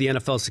would say the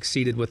NFL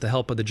succeeded with the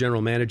help of the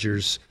general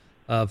managers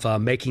of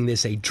making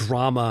this a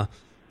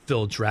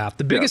drama-filled draft.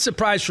 The biggest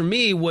surprise for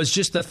me was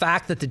just the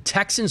fact that the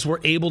Texans were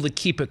able to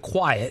keep it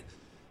quiet,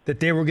 that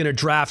they were going to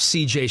draft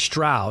C.J.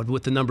 Stroud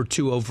with the number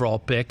 2 overall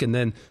pick, and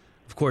then,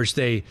 of course,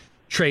 they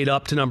trade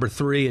up to number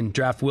 3 and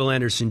draft Will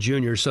Anderson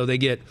Jr., so they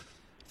get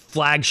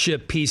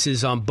flagship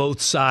pieces on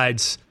both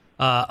sides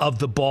of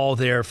the ball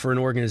there for an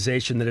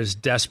organization that is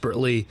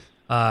desperately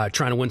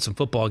trying to win some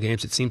football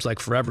games. It seems like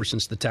forever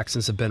since the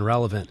Texans have been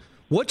relevant.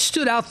 What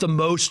stood out the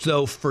most,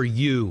 though, for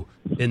you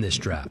in this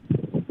draft?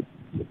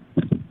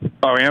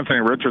 Oh, Anthony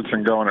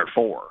Richardson going at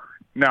 4.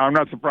 Now, I'm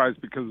not surprised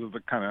because of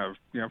the kind of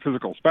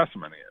physical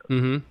specimen he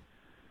is. Mm-hmm.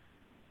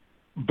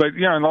 But,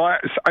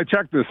 I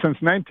checked this.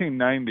 Since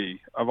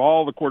 1990, of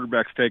all the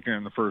quarterbacks taken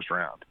in the first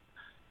round,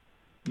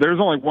 there's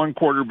only one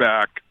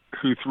quarterback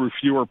who threw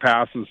fewer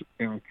passes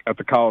at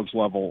the college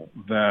level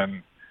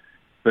than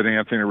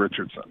Anthony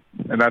Richardson,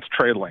 and that's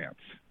Trey Lance.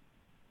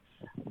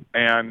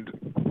 And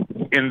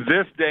in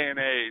this day and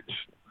age,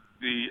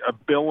 the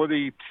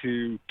ability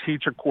to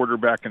teach a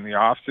quarterback in the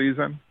off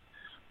season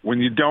when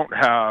you don't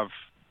have,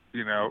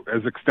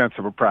 as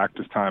extensive a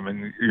practice time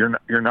and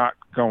you're not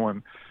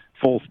going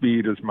full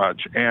speed as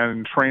much,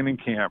 and training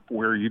camp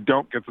where you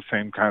don't get the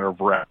same kind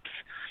of reps,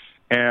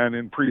 and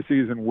in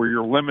preseason where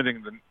you're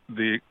limiting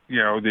the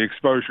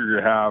exposure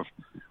you have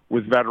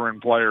with veteran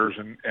players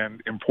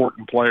and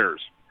important players.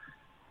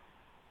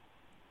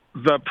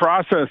 The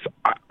process,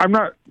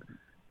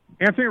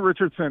 Anthony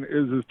Richardson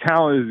is as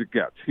talented as it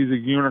gets. He's a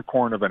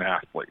unicorn of an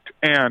athlete,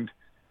 and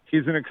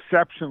he's an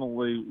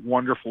exceptionally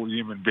wonderful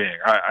human being.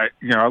 I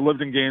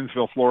lived in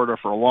Gainesville, Florida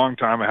for a long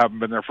time. I haven't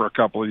been there for a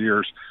couple of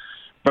years,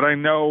 but I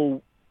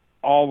know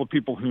all the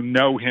people who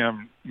know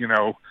him,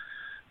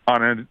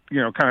 on a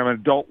kind of an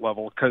adult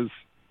level, because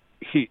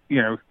he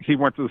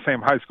went to the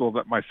same high school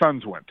that my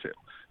sons went to,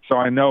 so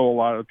I know a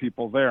lot of the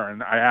people there,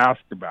 and I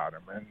asked about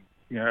him, and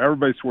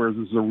everybody swears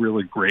this is a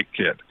really great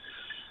kid,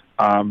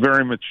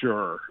 very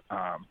mature,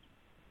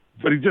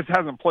 but he just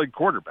hasn't played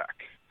quarterback.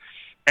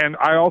 And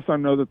I also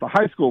know that the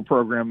high school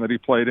program that he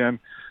played in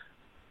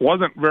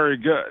wasn't very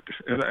good,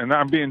 and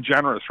I'm being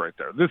generous right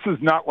there. This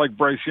is not like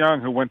Bryce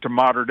Young, who went to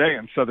Mater Dei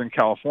in Southern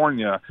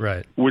California,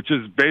 right, which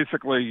is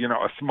basically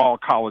a small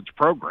college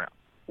program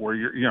where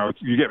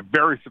you get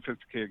very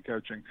sophisticated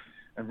coaching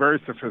and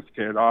very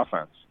sophisticated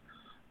offense.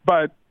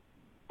 But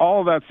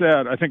all of that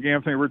said, I think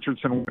Anthony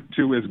Richardson went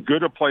to as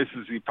good a place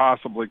as he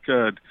possibly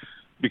could,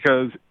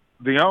 because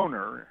the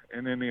owner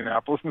in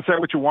Indianapolis, and say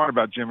what you want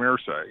about Jim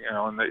Irsay,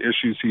 and the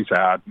issues he's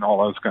had and all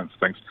those kinds of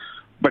things,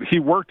 but he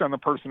worked on the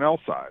personnel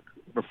side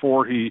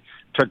before he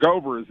took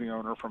over as the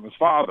owner from his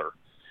father.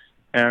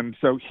 And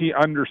so he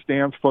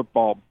understands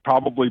football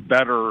probably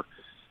better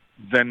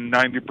than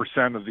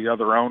 90% of the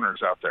other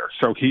owners out there.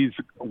 So he's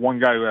one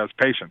guy who has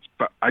patience.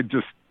 But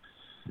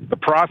the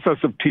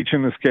process of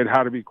teaching this kid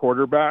how to be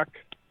quarterback,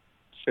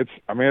 it's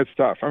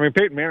tough.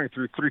 Peyton Manning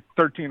threw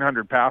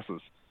 1,300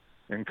 passes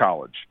in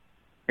college.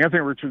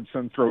 Anthony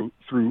Richardson threw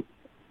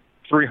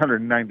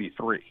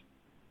 393.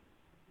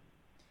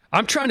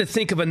 I'm trying to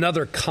think of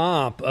another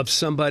comp of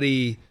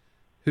somebody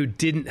who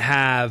didn't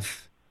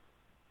have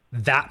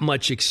that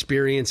much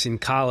experience in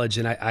college,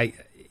 and I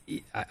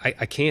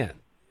can't.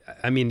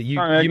 I mean, you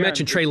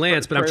mentioned Trey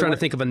Lance, but I'm trying to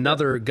think of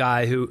another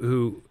guy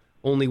who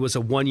only was a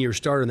 1-year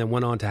starter and then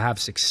went on to have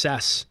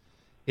success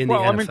in the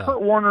NFL. I mean,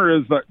 Kurt Warner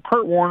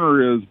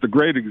is the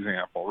great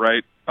example,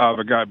 right, of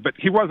a guy, but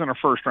he wasn't a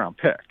first-round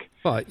pick.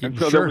 Well, and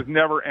so there's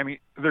never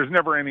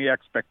any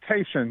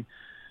expectation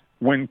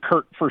when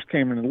Kurt first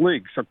came into the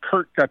league. So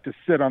Kurt got to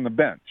sit on the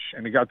bench,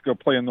 and he got to go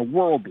play in the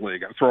World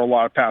League and throw a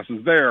lot of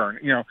passes there.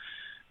 And,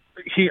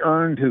 he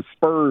earned his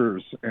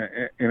spurs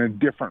in a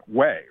different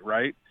way,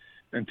 right,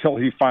 until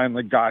he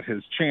finally got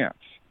his chance.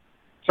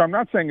 So I'm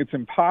not saying it's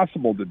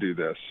impossible to do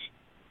this,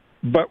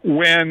 but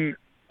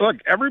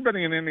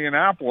everybody in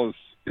Indianapolis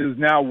is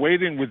now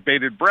waiting with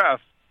bated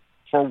breath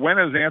for when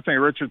is Anthony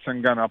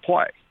Richardson going to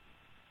play.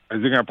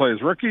 Is he going to play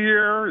his rookie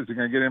year? Is he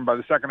going to get in by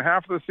the second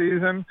half of the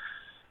season?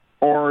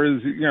 Or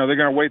is they're going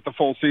to wait the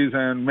full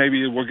season?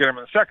 Maybe we'll get him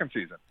in the second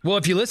season. Well,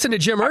 if you listen to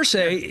Jim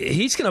Irsay,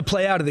 he's going to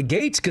play out of the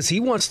gates because he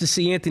wants to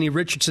see Anthony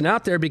Richardson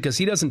out there because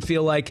he doesn't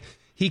feel like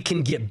he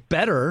can get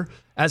better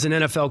as an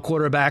NFL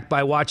quarterback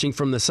by watching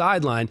from the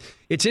sideline.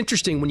 It's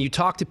interesting when you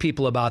talk to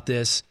people about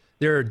this,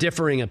 there are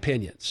differing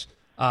opinions.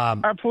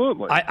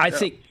 Absolutely. I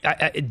think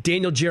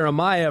Daniel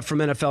Jeremiah from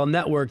NFL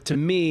Network, to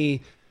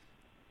me,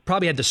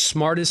 probably had the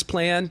smartest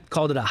plan,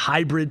 called it a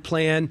hybrid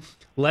plan.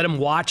 Let him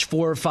watch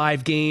 4 or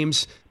 5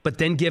 games, but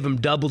then give him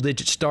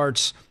double-digit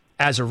starts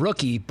as a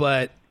rookie.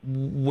 But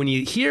when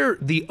you hear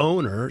the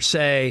owner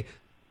say,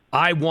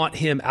 I want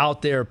him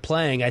out there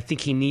playing, I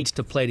think he needs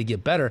to play to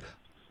get better,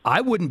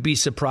 I wouldn't be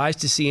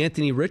surprised to see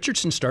Anthony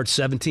Richardson start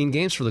 17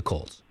 games for the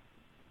Colts.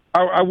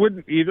 I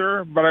wouldn't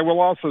either, but I will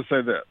also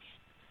say this.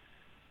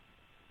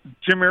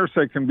 Jim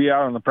Irsay can be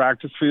out on the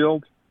practice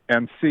field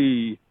and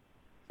see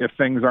if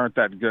things aren't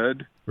that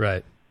good.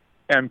 Right.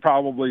 And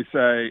probably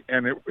say,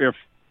 if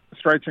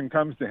Streichen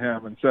comes to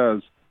him and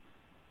says,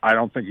 I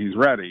don't think he's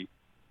ready,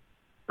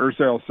 Irsay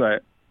will say,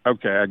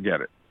 okay, I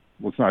get it.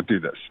 Let's not do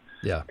this.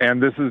 Yeah.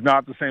 And this is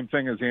not the same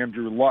thing as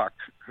Andrew Luck,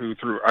 who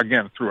threw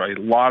a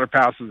lot of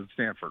passes at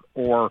Stanford,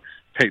 or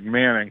Peyton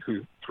Manning,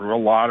 who threw a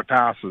lot of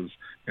passes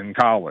in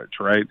college,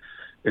 right?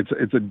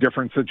 It's a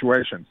different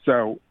situation.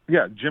 So,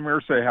 yeah, Jim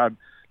Irsay had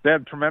a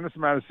tremendous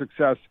amount of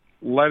success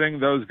letting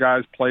those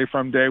guys play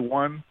from day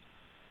one.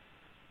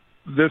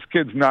 This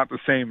kid's not the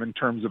same in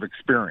terms of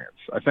experience.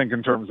 I think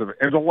in terms of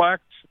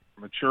intellect,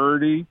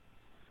 maturity,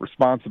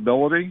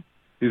 responsibility,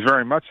 he's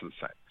very much the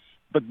same.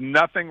 But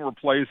nothing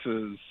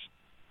replaces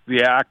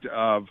the act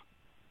of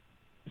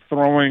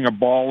throwing a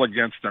ball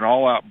against an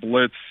all-out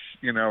blitz,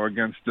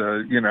 against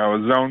a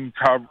zone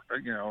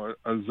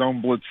a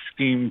zone blitz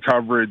scheme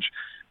coverage,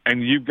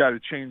 and you've got to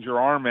change your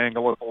arm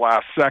angle at the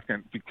last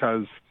second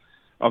because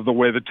of the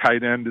way the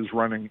tight end is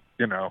running,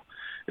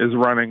 is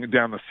running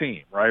down the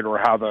seam, right? Or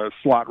how the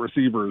slot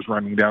receiver is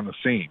running down the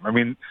seam. I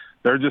mean,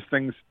 they're just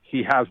things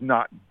he has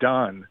not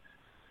done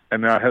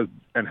and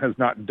has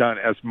not done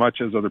as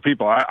much as other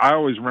people. I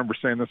always remember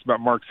saying this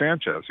about Mark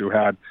Sanchez, who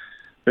had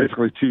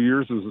basically 2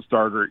 years as a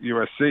starter at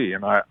USC.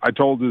 And I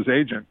told his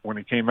agent when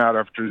he came out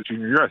after his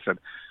junior year, I said,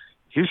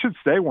 he should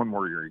stay one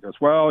more year. He goes,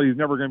 well, he's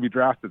never going to be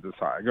drafted this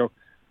high. I go,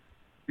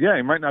 yeah,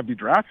 he might not be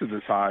drafted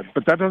this high,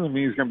 but that doesn't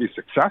mean he's going to be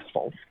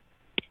successful.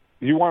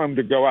 You want him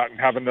to go out and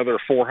have another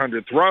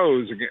 400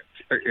 throws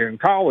in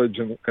college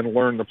and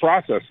learn the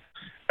process.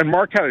 And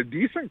Mark had a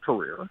decent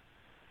career,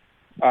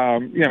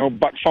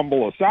 but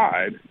fumble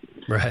aside,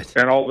 right,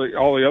 and all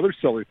the other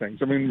silly things.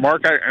 I mean,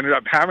 Mark ended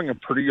up having a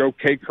pretty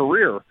okay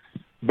career,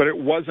 but it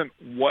wasn't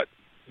what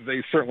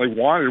they certainly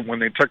wanted when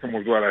they took him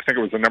with what I think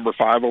it was the number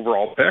 5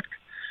 overall pick.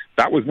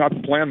 That was not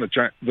the plan that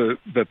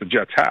the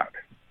Jets had.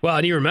 Well,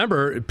 and you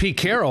remember, Pete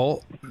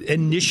Carroll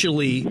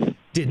initially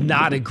did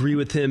not agree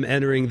with him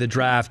entering the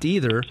draft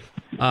either,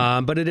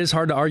 but it is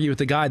hard to argue with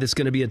the guy that's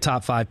going to be a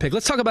top 5 pick.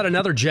 Let's talk about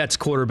another Jets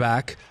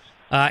quarterback.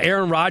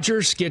 Aaron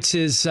Rodgers gets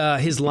his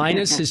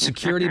Linus, his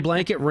security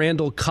blanket.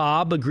 Randall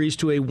Cobb agrees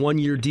to a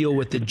 1-year deal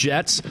with the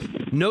Jets.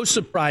 No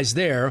surprise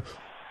there.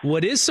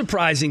 What is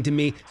surprising to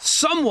me,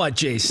 somewhat,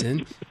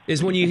 Jason,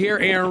 is when you hear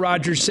Aaron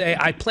Rodgers say,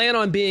 I plan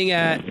on being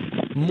at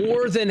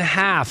more than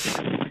half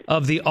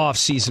of the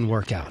offseason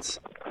workouts.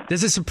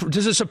 Does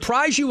it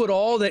surprise you at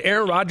all that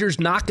Aaron Rodgers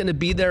not going to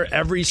be there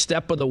every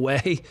step of the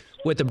way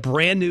with a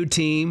brand new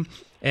team?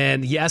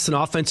 And yes, an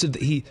offensive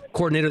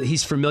coordinator that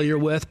he's familiar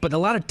with, but a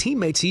lot of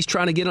teammates he's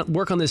trying to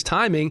work on this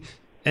timing,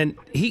 and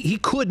he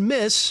could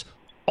miss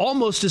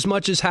almost as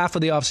much as half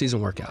of the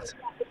offseason workouts.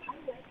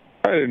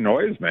 It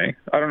annoys me.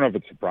 I don't know if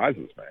it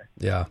surprises me.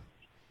 Yeah.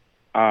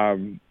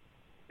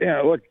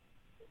 Look,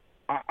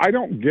 I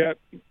don't get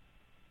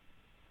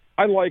 –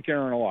 I like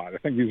Aaron a lot. I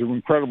think he's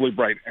incredibly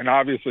bright, and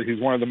obviously he's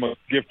one of the most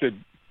gifted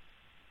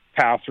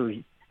passers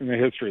in the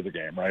history of the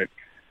game, right?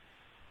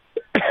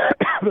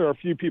 There are a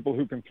few people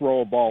who can throw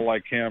a ball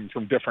like him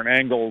from different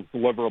angles,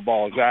 deliver a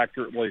ball as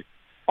accurately,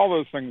 all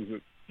those things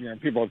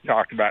that people have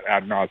talked about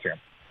ad nauseum.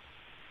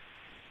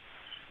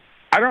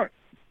 I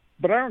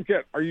don't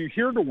get, are you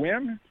here to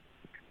win?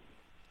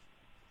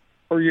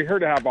 or you're here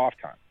to have off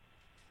time.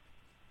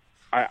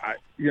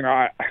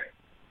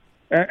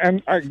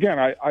 And again,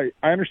 I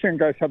understand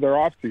guys have their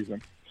off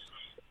season.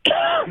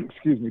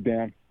 Excuse me,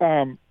 Dan.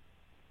 But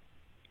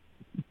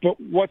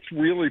what's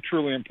really,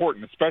 truly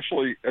important,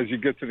 especially as you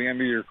get to the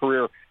end of your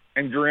career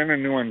and you're in a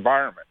new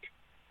environment,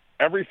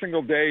 every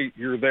single day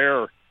you're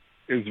there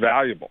is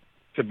valuable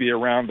to be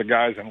around the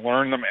guys and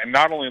learn them, and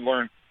not only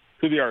learn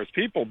who they are as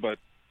people, but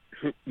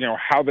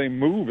how they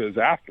move as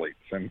athletes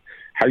and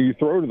how you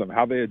throw to them,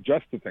 how they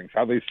adjust to things,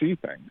 how they see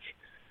things.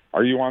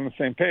 Are you on the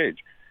same page?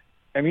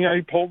 And,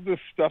 he pulled this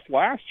stuff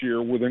last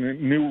year with a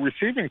new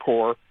receiving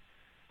core,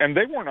 and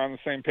they weren't on the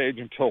same page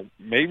until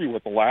maybe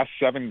with the last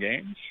 7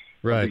 games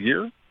of the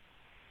year.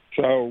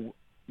 So,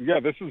 yeah,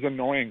 this is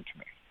annoying to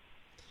me.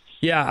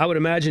 Yeah, I would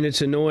imagine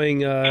it's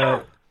annoying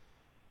to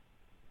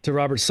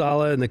Robert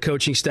Saleh and the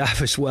coaching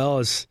staff as well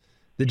as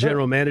the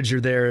general manager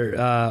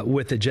there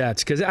with the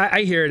Jets. Because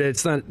I hear it.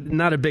 It's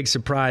not a big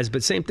surprise,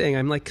 but same thing.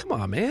 I'm like, come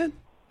on, man.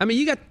 I mean,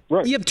 you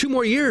have 2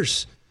 more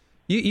years.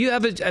 You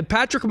have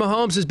Patrick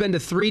Mahomes has been to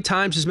 3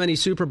 times as many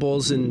Super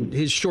Bowls in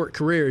his short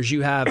career as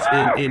you have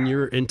in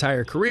your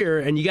entire career,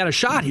 and you got a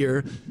shot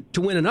here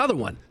to win another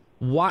one.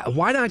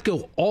 Why not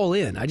go all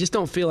in? I just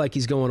don't feel like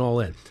he's going all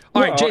in.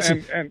 All right,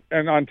 Jason.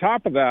 And on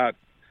top of that,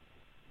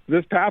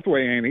 this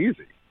pathway ain't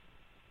easy.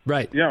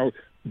 Right.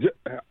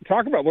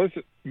 Talk about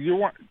listen.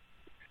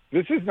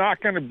 This is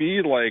not going to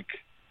be like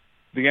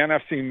the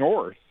NFC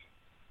North,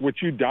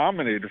 which you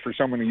dominated for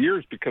so many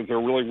years because there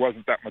really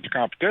wasn't that much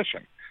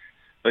competition.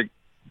 Like,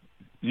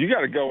 you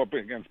got to go up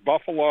against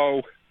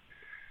Buffalo,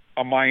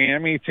 a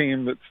Miami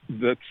team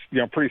that's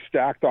pretty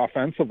stacked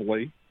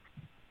offensively,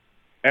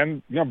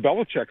 and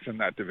Belichick's in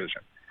that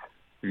division.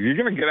 You're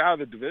going to get out of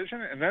the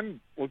division, and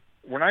then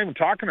we're not even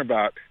talking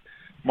about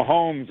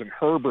Mahomes and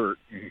Herbert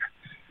and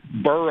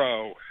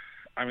Burrow.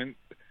 I mean,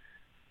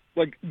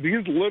 like,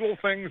 these little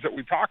things that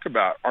we talk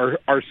about are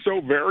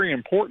so very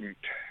important.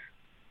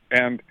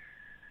 And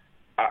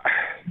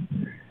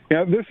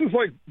this is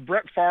like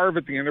Brett Favre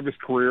at the end of his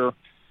career.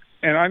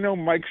 And I know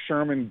Mike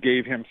Sherman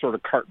gave him sort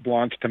of carte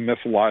blanche to miss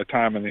a lot of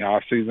time in the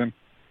offseason.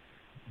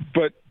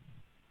 But,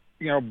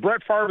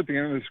 Brett Favre at the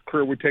end of his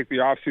career would take the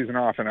offseason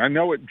off. And I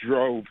know it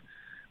drove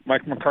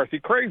Mike McCarthy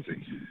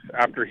crazy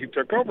after he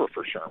took over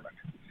for Sherman.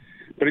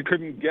 But he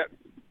couldn't get,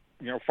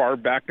 Favre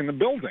back in the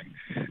building.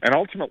 And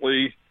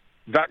ultimately,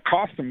 that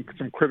cost him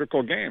some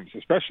critical games,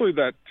 especially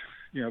that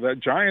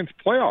Giants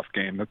playoff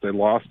game that they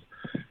lost,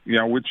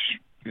 which,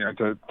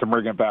 to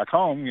bring it back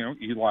home,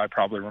 Eli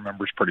probably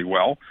remembers pretty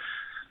well.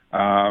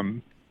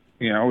 That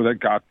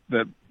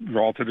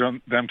vaulted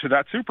them to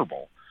that Super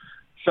Bowl.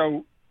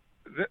 So,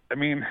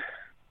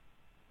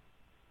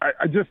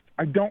 I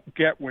don't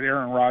get what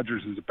Aaron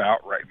Rodgers is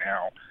about right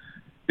now.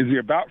 Is he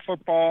about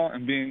football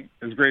and being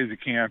as great as he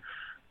can,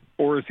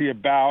 or is he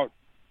about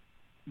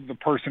the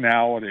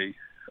personality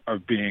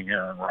of being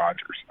Aaron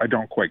Rodgers? I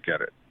don't quite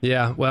get it.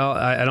 Yeah, well,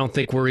 I don't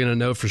think we're going to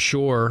know for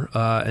sure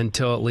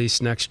until at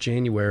least next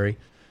January.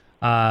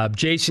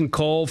 Jason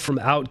Cole from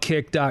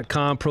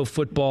Outkick.com, Pro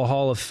Football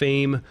Hall of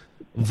Fame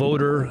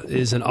voter,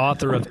 is an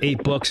author of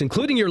 8 books,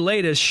 including your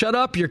latest, Shut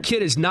Up, Your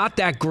Kid Is Not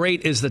That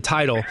Great, is the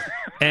title.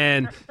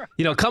 And,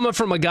 coming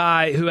from a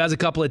guy who has a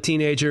couple of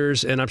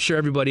teenagers, and I'm sure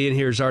everybody in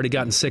here has already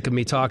gotten sick of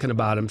me talking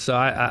about him, so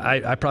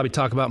I probably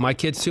talk about my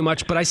kids too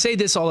much, but I say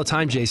this all the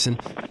time, Jason.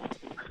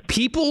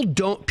 People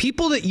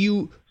that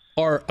you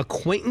are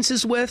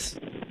acquaintances with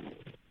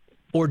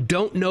or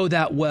don't know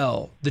that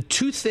well, the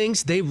 2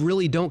 things they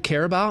really don't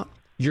care about,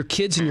 your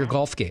kids and your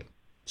golf game.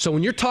 So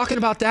when you're talking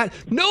about that,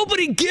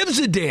 nobody gives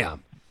a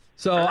damn.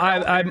 So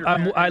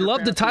I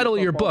love the title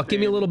of your book. Give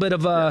me a little bit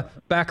of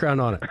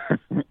background on it.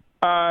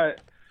 I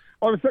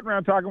was sitting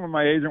around talking with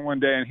my agent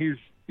one day, and he's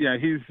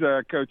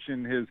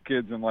coaching his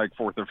kids in like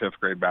 4th or 5th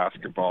grade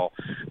basketball,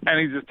 and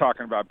he's just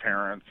talking about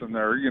parents, and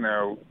they're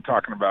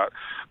talking about,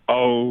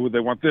 they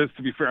want this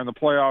to be fair in the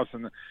playoffs,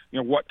 and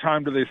what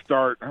time do they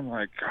start? I'm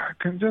like, God,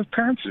 can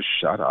parents just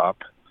shut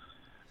up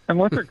and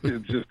let their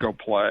kids just go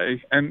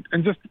play and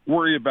just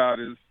worry about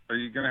are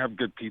you going to have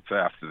good pizza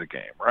after the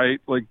game, right?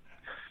 Like,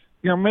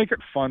 make it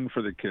fun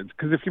for the kids,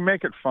 because if you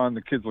make it fun,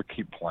 the kids will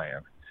keep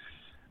playing.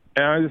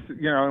 And I just,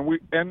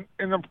 and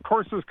in the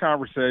course of this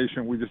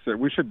conversation, we just said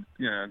we should,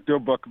 do a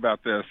book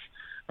about this,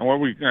 and what are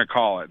we going to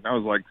call it? And I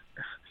was like,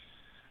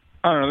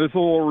 I don't know, this is a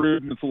little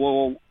rude and it's a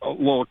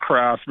little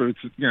crass, but it's,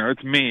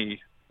 it's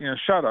me.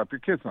 Shut up, your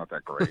kid's not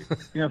that great.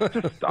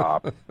 Just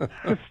stop.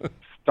 Just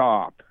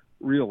stop.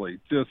 Really,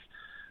 just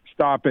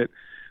stop it.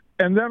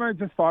 And then I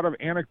just thought of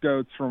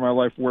anecdotes from my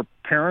life where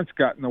parents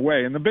got in the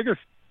way, and the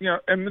biggest,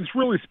 and this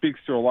really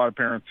speaks to a lot of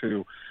parents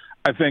who,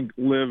 I think,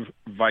 live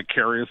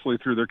vicariously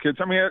through their kids.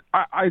 I mean,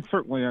 I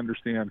certainly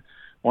understand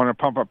wanting to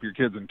pump up your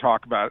kids and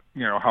talk about,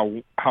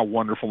 how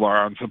wonderful they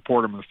are and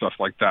support them and stuff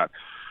like that.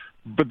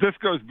 But this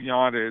goes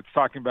beyond it. It's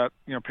talking about,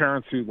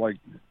 parents who, like,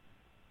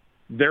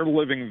 they're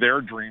living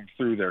their dreams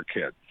through their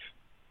kids.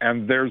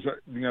 And there's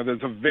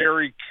a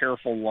very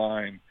careful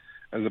line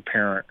as a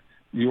parent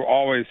you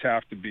always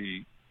have to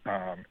be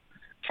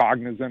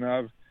cognizant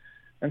of.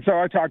 And so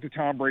I talked to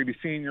Tom Brady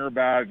Sr.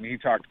 about it, and he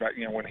talked about,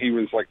 when he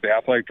was like the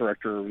athletic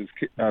director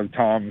of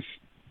Tom's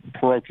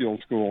parochial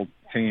school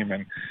team,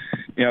 and,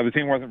 the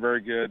team wasn't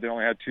very good. They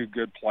only had 2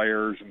 good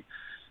players.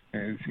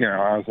 And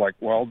I was like,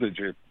 well, did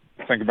you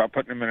think about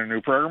putting him in a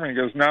new program? And he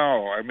goes,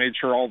 no, I made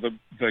sure all the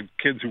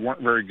kids who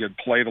weren't very good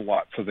played a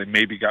lot, so they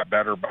maybe got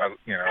better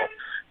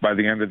by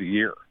the end of the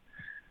year,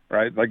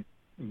 right? Like,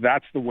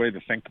 that's the way to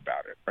think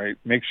about it, right?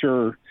 Make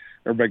sure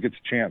everybody gets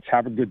a chance,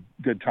 have a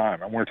good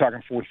time. And we're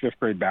talking 4th, 5th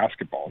grade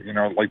basketball,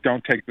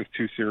 don't take this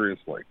too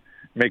seriously.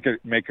 Make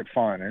it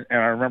fun. And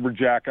I remember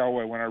Jack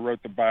Elway, when I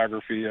wrote the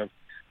biography of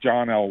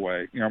John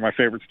Elway, my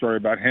favorite story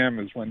about him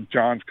is when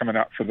John's coming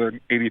out for the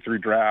 83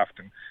 draft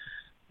and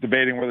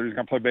debating whether he's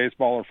going to play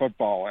baseball or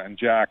football. And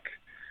Jack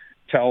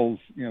tells,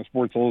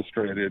 Sports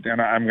Illustrated,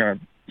 and I'm going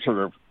to sort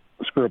of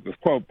screw up this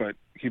quote, but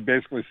he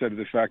basically said to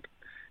the effect,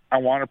 I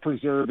want to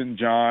preserve in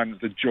John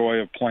the joy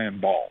of playing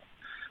ball,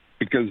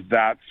 because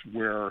that's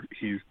where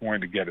he's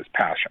going to get his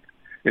passion.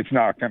 It's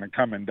not going to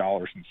come in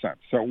dollars and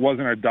cents. So it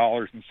wasn't a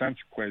dollars and cents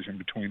equation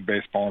between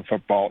baseball and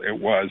football. It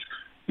was,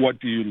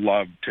 what do you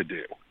love to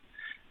do?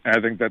 And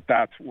I think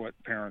that's what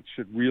parents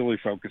should really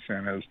focus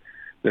in, is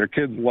their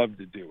kids love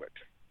to do it.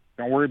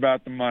 Don't worry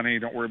about the money.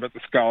 Don't worry about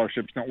the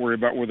scholarships. Don't worry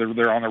about whether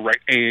they're on the right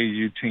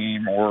AAU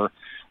team or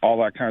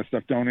all that kind of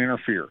stuff. Don't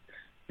interfere.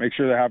 Make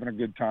sure they're having a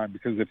good time,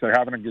 because if they're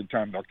having a good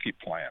time, they'll keep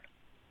playing.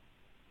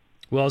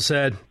 Well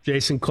said,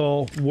 Jason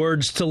Cole.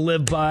 Words to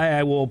live by.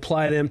 I will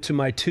apply them to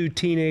my 2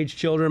 teenage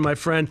children, my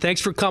friend.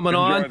 Thanks for coming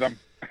on. Enjoy them.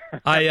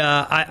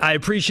 I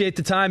appreciate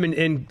the time,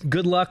 and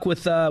good luck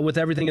with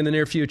everything in the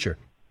near future.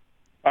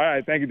 All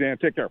right. Thank you, Dan.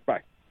 Take care.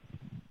 Bye.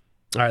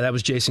 All right, that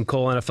was Jason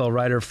Cole, NFL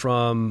writer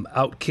from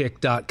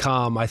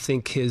Outkick.com. I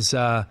think his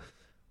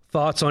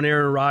thoughts on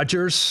Aaron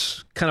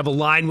Rodgers kind of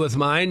align with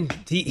mine.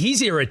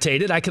 He's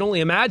irritated. I can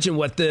only imagine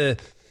what the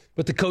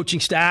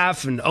coaching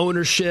staff and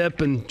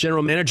ownership and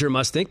general manager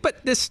must think.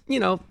 But this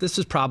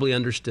is probably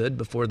understood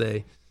before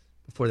they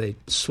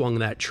swung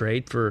that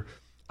trade.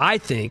 I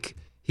think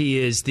he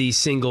is the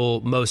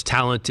single most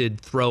talented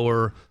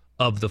thrower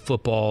of the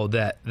football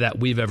that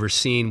we've ever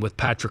seen, with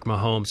Patrick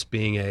Mahomes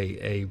being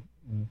a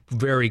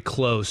very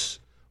close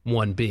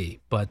 1B,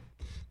 but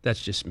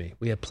that's just me.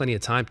 We have plenty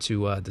of time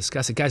to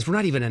discuss it. Guys, we're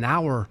not even an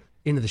hour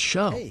into the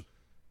show. Hey.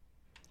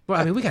 Well,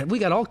 I mean, we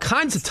got all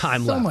kinds of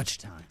time left. So much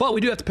time. But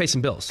we do have to pay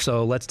some bills,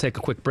 so let's take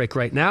a quick break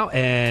right now,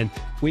 and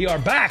we are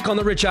back on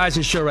the Rich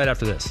Eisen Show right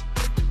after this.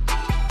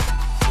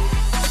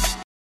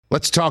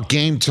 Let's talk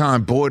Game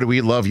Time. Boy, do we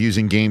love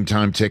using Game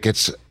Time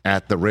tickets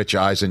at the Rich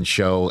Eisen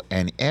Show.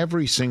 And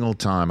every single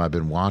time I've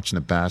been watching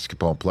the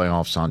basketball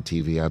playoffs on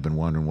TV, I've been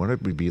wondering what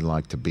it would be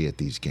like to be at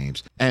these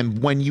games.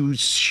 And when you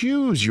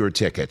choose your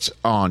tickets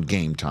on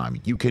Game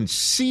Time, you can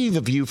see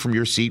the view from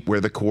your seat, where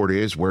the court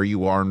is, where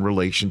you are in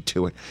relation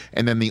to it,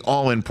 and then the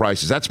all-in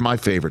prices. That's my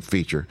favorite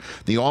feature.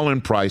 The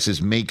all-in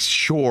prices makes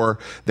sure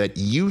that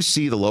you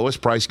see the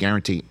lowest price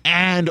guarantee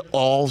and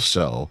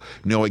also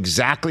know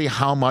exactly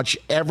how much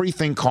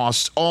everything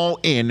costs all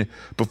in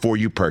before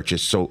you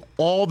purchase. So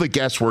all the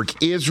guesswork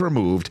is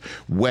removed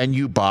when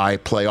you buy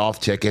playoff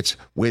tickets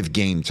with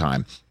Game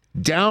Time.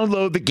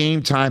 Download the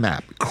Game Time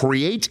app,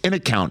 create an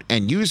account,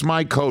 and use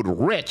my code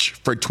RICH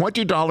for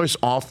 $20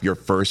 off your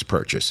first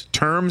purchase.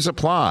 Terms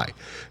apply.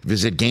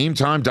 Visit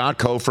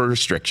GameTime.co for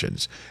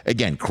restrictions.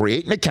 Again,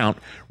 create an account,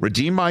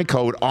 redeem my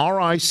code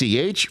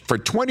RICH for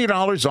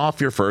 $20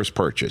 off your first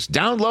purchase.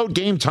 Download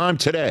Game Time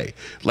today.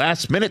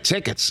 Last minute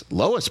tickets,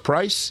 lowest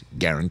price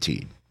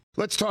guaranteed.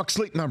 Let's talk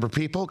Sleep Number,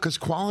 people, because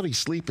quality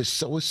sleep is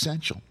so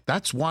essential.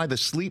 That's why the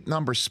Sleep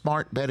Number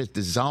smart bed is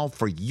designed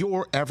for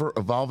your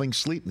ever-evolving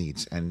sleep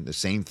needs, and the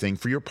same thing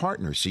for your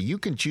partner, so you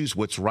can choose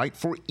what's right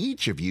for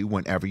each of you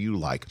whenever you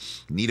like.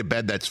 Need a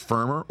bed that's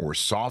firmer or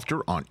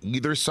softer on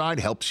either side,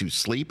 helps you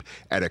sleep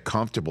at a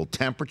comfortable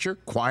temperature,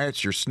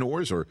 quiets your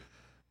snores or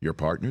your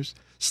partner's?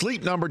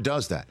 Sleep Number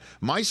does that.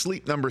 My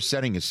Sleep Number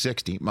setting is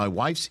 60. My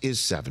wife's is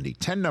 70.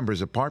 10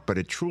 numbers apart, but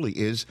it truly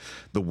is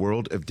the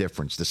world of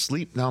difference. The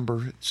Sleep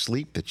Number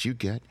sleep that you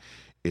get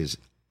is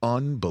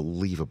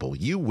unbelievable.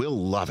 You will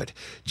love it.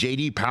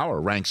 J.D. Power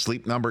ranks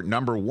Sleep Number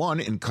number 1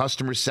 in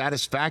customer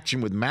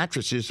satisfaction with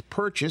mattresses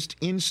purchased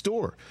in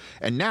store.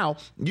 And now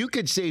you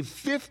could save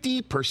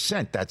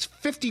 50%. That's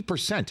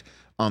 50%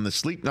 on the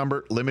Sleep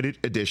Number limited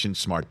edition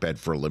smart bed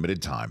for a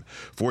limited time.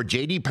 For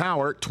J.D.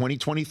 Power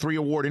 2023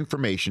 award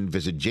information,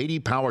 visit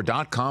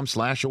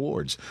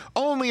jdpower.com/awards.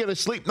 Only at a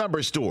Sleep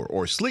Number store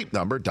or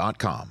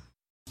sleepnumber.com.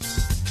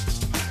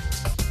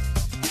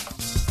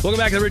 Welcome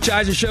back to the Rich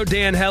Eisen Show.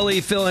 Dan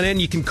Helly filling in.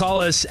 You can call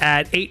us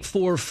at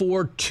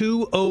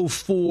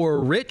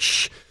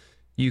 844-204-RICH.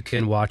 You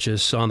can watch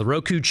us on the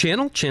Roku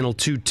channel, channel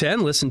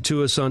 210. Listen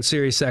to us on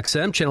Sirius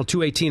XM, channel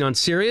 218 on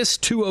Sirius,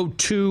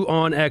 202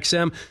 on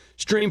XM.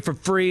 Stream for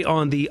free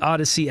on the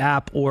Odyssey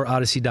app or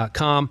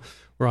Odyssey.com.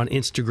 We're on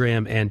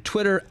Instagram and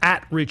Twitter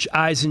at Rich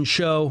Eisen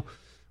Show.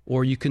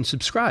 Or you can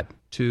subscribe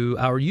to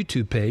our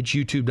YouTube page,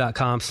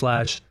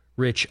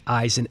 youtube.com/Rich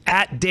Eisen.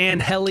 At Dan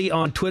Helly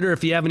on Twitter.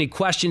 If you have any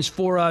questions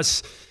for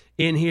us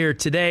in here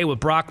today with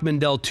Brockman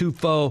Del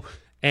Tufo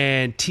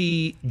and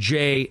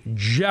T.J.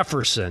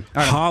 Jefferson.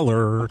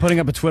 Holler. I'm putting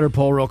up a Twitter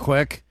poll real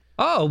quick.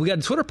 Oh, we got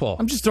a Twitter poll.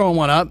 I'm just throwing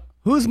one up.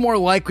 Who's more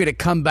likely to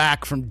come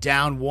back from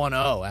down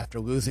 1-0 after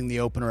losing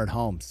the opener at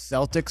home,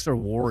 Celtics or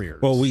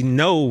Warriors? Well, we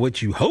know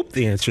what you hope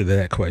the answer to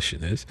that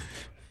question is.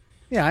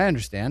 Yeah, I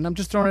understand. I'm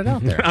just throwing it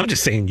out there. I'm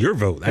just saying your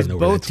vote. I know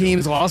where both that's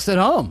teams lost at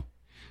home.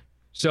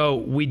 So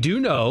we do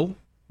know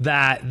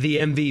that the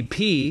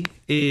MVP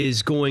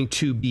is going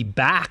to be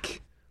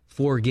back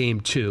for Game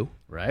 2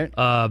 right,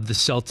 of the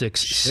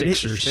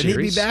Celtics-Sixers series. Should he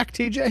be back,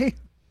 TJ?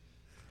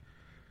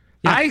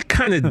 Yeah.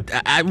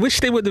 I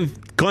wish they would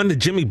have gone the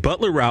Jimmy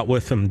Butler route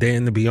with him,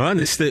 Dan, to be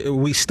honest.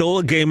 We stole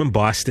a game in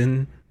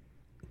Boston.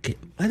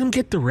 Let him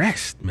get the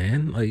rest,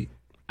 man. Like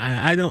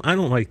I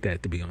don't like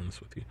that, to be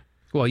honest with you.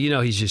 Well,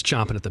 he's just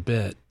chomping at the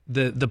bit.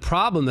 The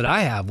problem that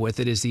I have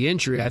with it is the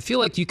injury. I feel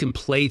like you can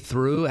play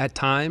through at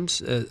times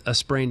a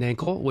sprained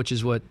ankle, which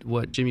is what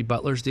Jimmy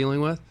Butler's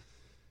dealing with.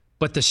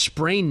 But the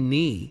sprained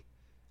knee,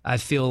 I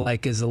feel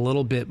like, is a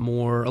little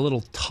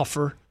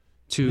tougher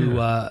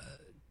to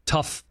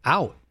tough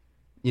out.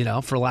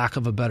 For lack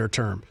of a better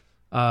term.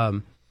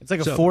 It's like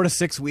a 4 to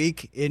 6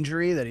 week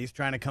injury that he's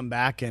trying to come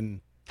back in.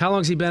 How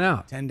long's he been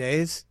out? 10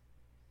 days.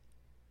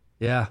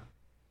 Yeah.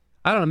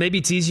 I don't know. Maybe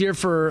it's easier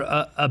for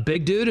a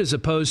big dude as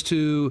opposed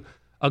to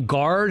a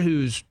guard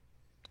who's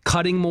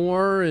cutting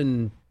more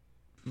and,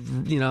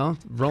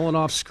 rolling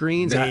off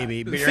screens.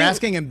 Maybe. But you're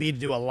asking Embiid to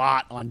do a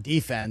lot on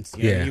defense.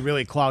 He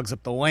really clogs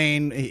up the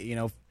lane.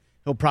 He'll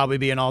probably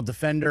be an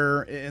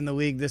all-defender in the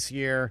league this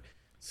year.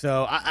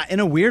 So, in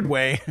a weird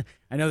way,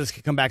 I know this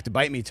could come back to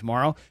bite me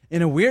tomorrow.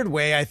 In a weird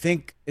way, I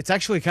think it's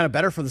actually kind of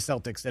better for the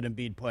Celtics that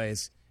Embiid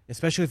plays,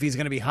 especially if he's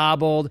going to be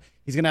hobbled.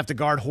 He's going to have to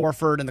guard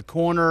Horford in the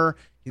corner.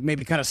 He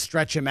maybe kind of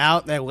stretch him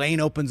out. That lane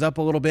opens up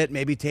a little bit.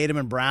 Maybe Tatum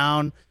and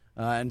Brown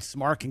and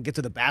Smart can get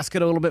to the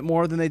basket a little bit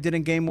more than they did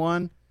in Game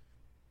 1.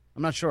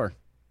 I'm not sure.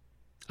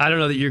 I don't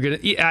know that you're going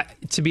to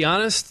 – to be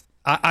honest,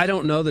 I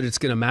don't know that it's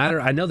going to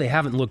matter. I know they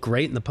haven't looked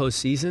great in the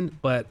postseason,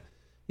 but –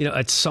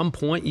 at some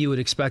point you would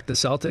expect the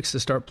Celtics to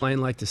start playing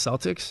like the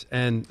Celtics,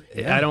 and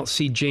I don't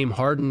see James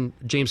Harden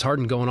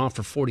going on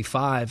for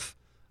 45.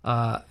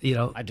 I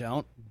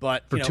don't.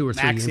 But for 2 or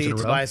 3 games in a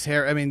row. Tobias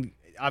Harris. I mean,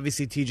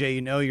 obviously,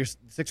 TJ, your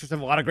Sixers have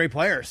a lot of great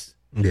players.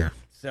 Yeah.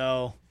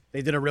 So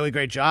they did a really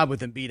great job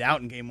with Embiid out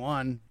in Game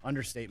 1.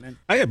 Understatement.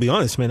 I gotta be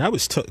honest, man. I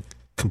was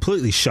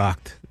completely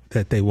shocked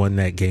that they won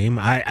that game.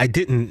 I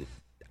didn't.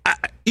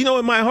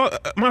 In my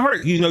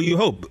heart, you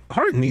hope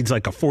Harden needs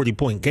like a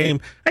 40-point game.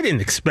 I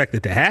didn't expect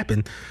it to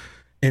happen,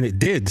 and it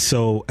did.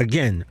 So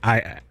again,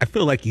 I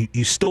feel like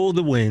you stole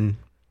the win.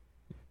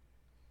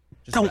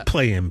 Don't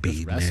play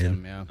Embiid, man.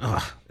 Him,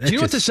 yeah. Do you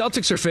know what the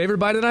Celtics are favored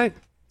by tonight?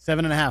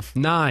 7.5.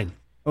 9.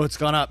 Oh, it's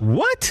gone up.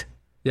 What?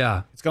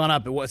 Yeah, it's gone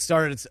up.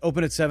 It's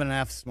opened at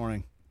 7.5 this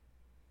morning.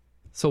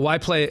 So why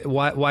play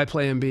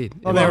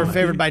Embiid? Well, they were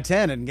favored by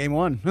 10 in Game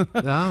 1. No,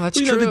 that's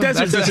true. The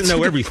Desert doesn't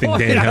know everything,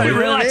 Dan. I didn't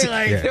realize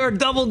they were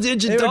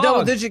double-digit dogs. They were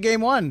double-digit Game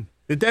 1.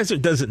 The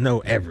Desert doesn't know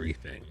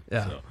everything.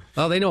 Yeah. So.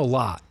 Oh, they know a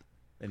lot.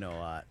 They know a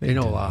lot. They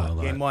know a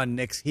lot. Game 1,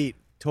 Knicks Heat.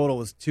 Total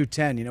was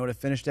 210. You know what it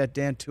finished at,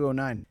 Dan?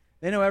 209.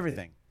 They know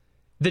everything.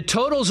 The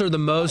totals are the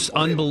most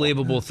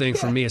unbelievable thing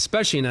for me,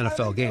 especially in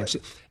NFL games.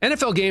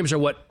 NFL games are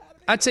what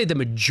I'd say the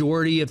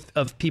majority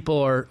of people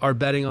are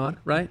betting on,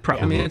 right?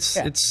 Probably. I mean,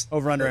 it's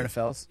over-under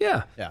NFLs.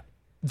 Yeah. Yeah.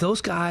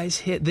 Those guys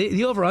hit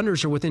the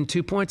over-unders are within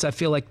 2 points. I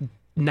feel like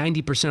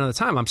 90% of the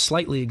time. I'm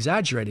slightly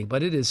exaggerating,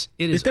 but it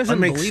doesn't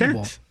make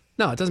sense.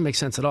 No, it doesn't make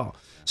sense at all.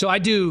 So I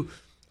do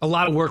a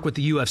lot of work with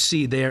the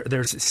UFC.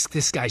 There's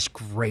this guy's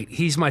great.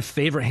 He's my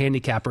favorite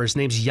handicapper. His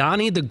name's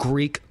Yanni the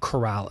Greek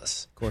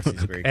Corrales. Of course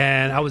he's Greek.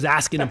 And I was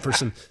asking him for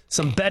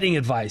some betting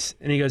advice,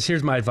 and he goes,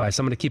 "Here's my advice.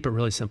 I'm going to keep it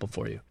really simple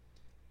for you.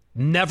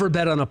 Never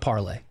bet on a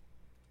parlay.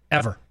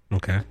 Ever.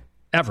 Okay.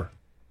 Ever.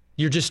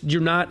 You're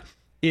not,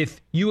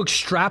 if you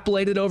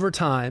extrapolate it over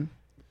time,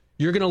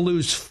 you're going to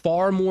lose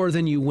far more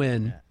than you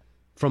win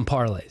from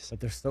parlays. But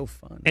they're so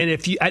fun. And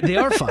they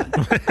are fun.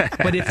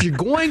 But if you're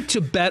going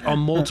to bet on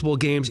multiple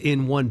games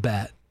in one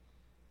bet,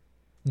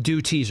 do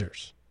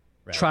teasers.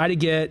 Right. Try to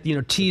get,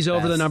 tease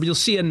over the number. You'll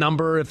see a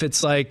number if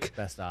it's like,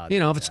 best odds,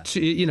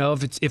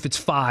 if it's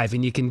 5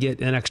 and you can get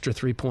an extra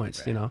 3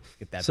 points, Get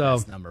that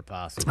best number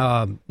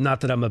possible.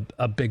 Not that I'm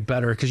a big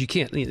bettor because you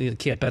can't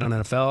bet on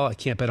NFL. I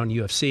can't bet on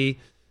UFC.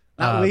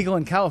 Not legal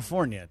in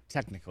California,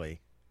 technically.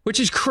 Which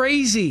is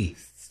crazy.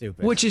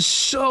 Stupid. Which is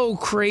so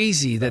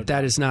crazy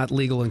that is not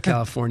legal in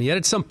California. Yet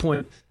at some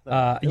point,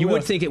 you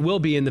would think it will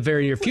be in the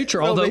very near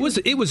future. Although it was.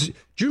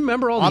 Do you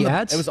remember all the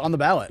ads? It was on the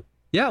ballot.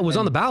 Yeah, it was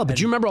on the ballot. But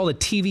do you remember all the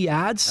TV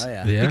ads? Oh,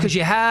 yeah. Because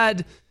you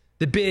had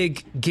the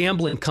big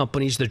gambling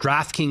companies, the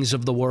DraftKings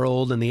of the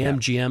world and the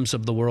MGMs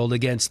of the world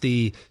against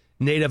the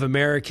Native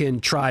American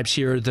tribes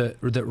here that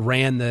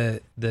ran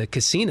the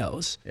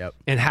casinos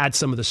and had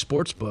some of the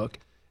sports book.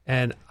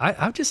 And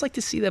I'd just like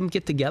to see them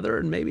get together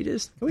and maybe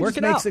just work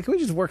it out. Can we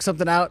just work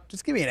something out?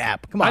 Just give me an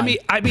app. Come on.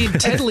 I mean,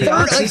 Ted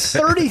Leonsis.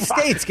 30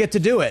 states get to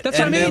do it. That's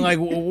what I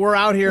mean. We're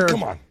out here.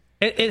 Come on.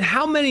 And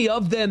how many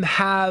of them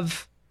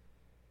have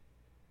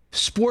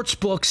sports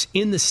books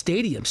in the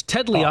stadiums.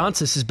 Ted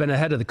Leonsis has been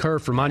ahead of the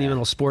curve for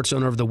Monumental Sports,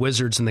 owner of the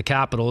Wizards and the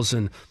Capitals,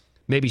 and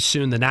maybe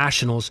soon the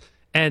Nationals.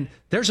 And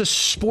there's a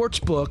sports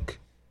book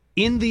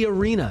in the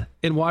arena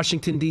in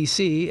Washington,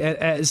 D.C.,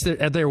 as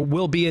there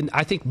will be in,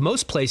 I think,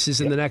 most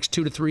places in the next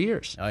 2 to 3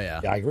 years. Oh,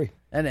 yeah. Yeah, I agree.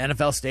 And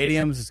NFL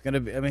stadiums is going to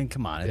be, I mean,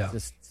 come on.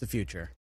 It's the future.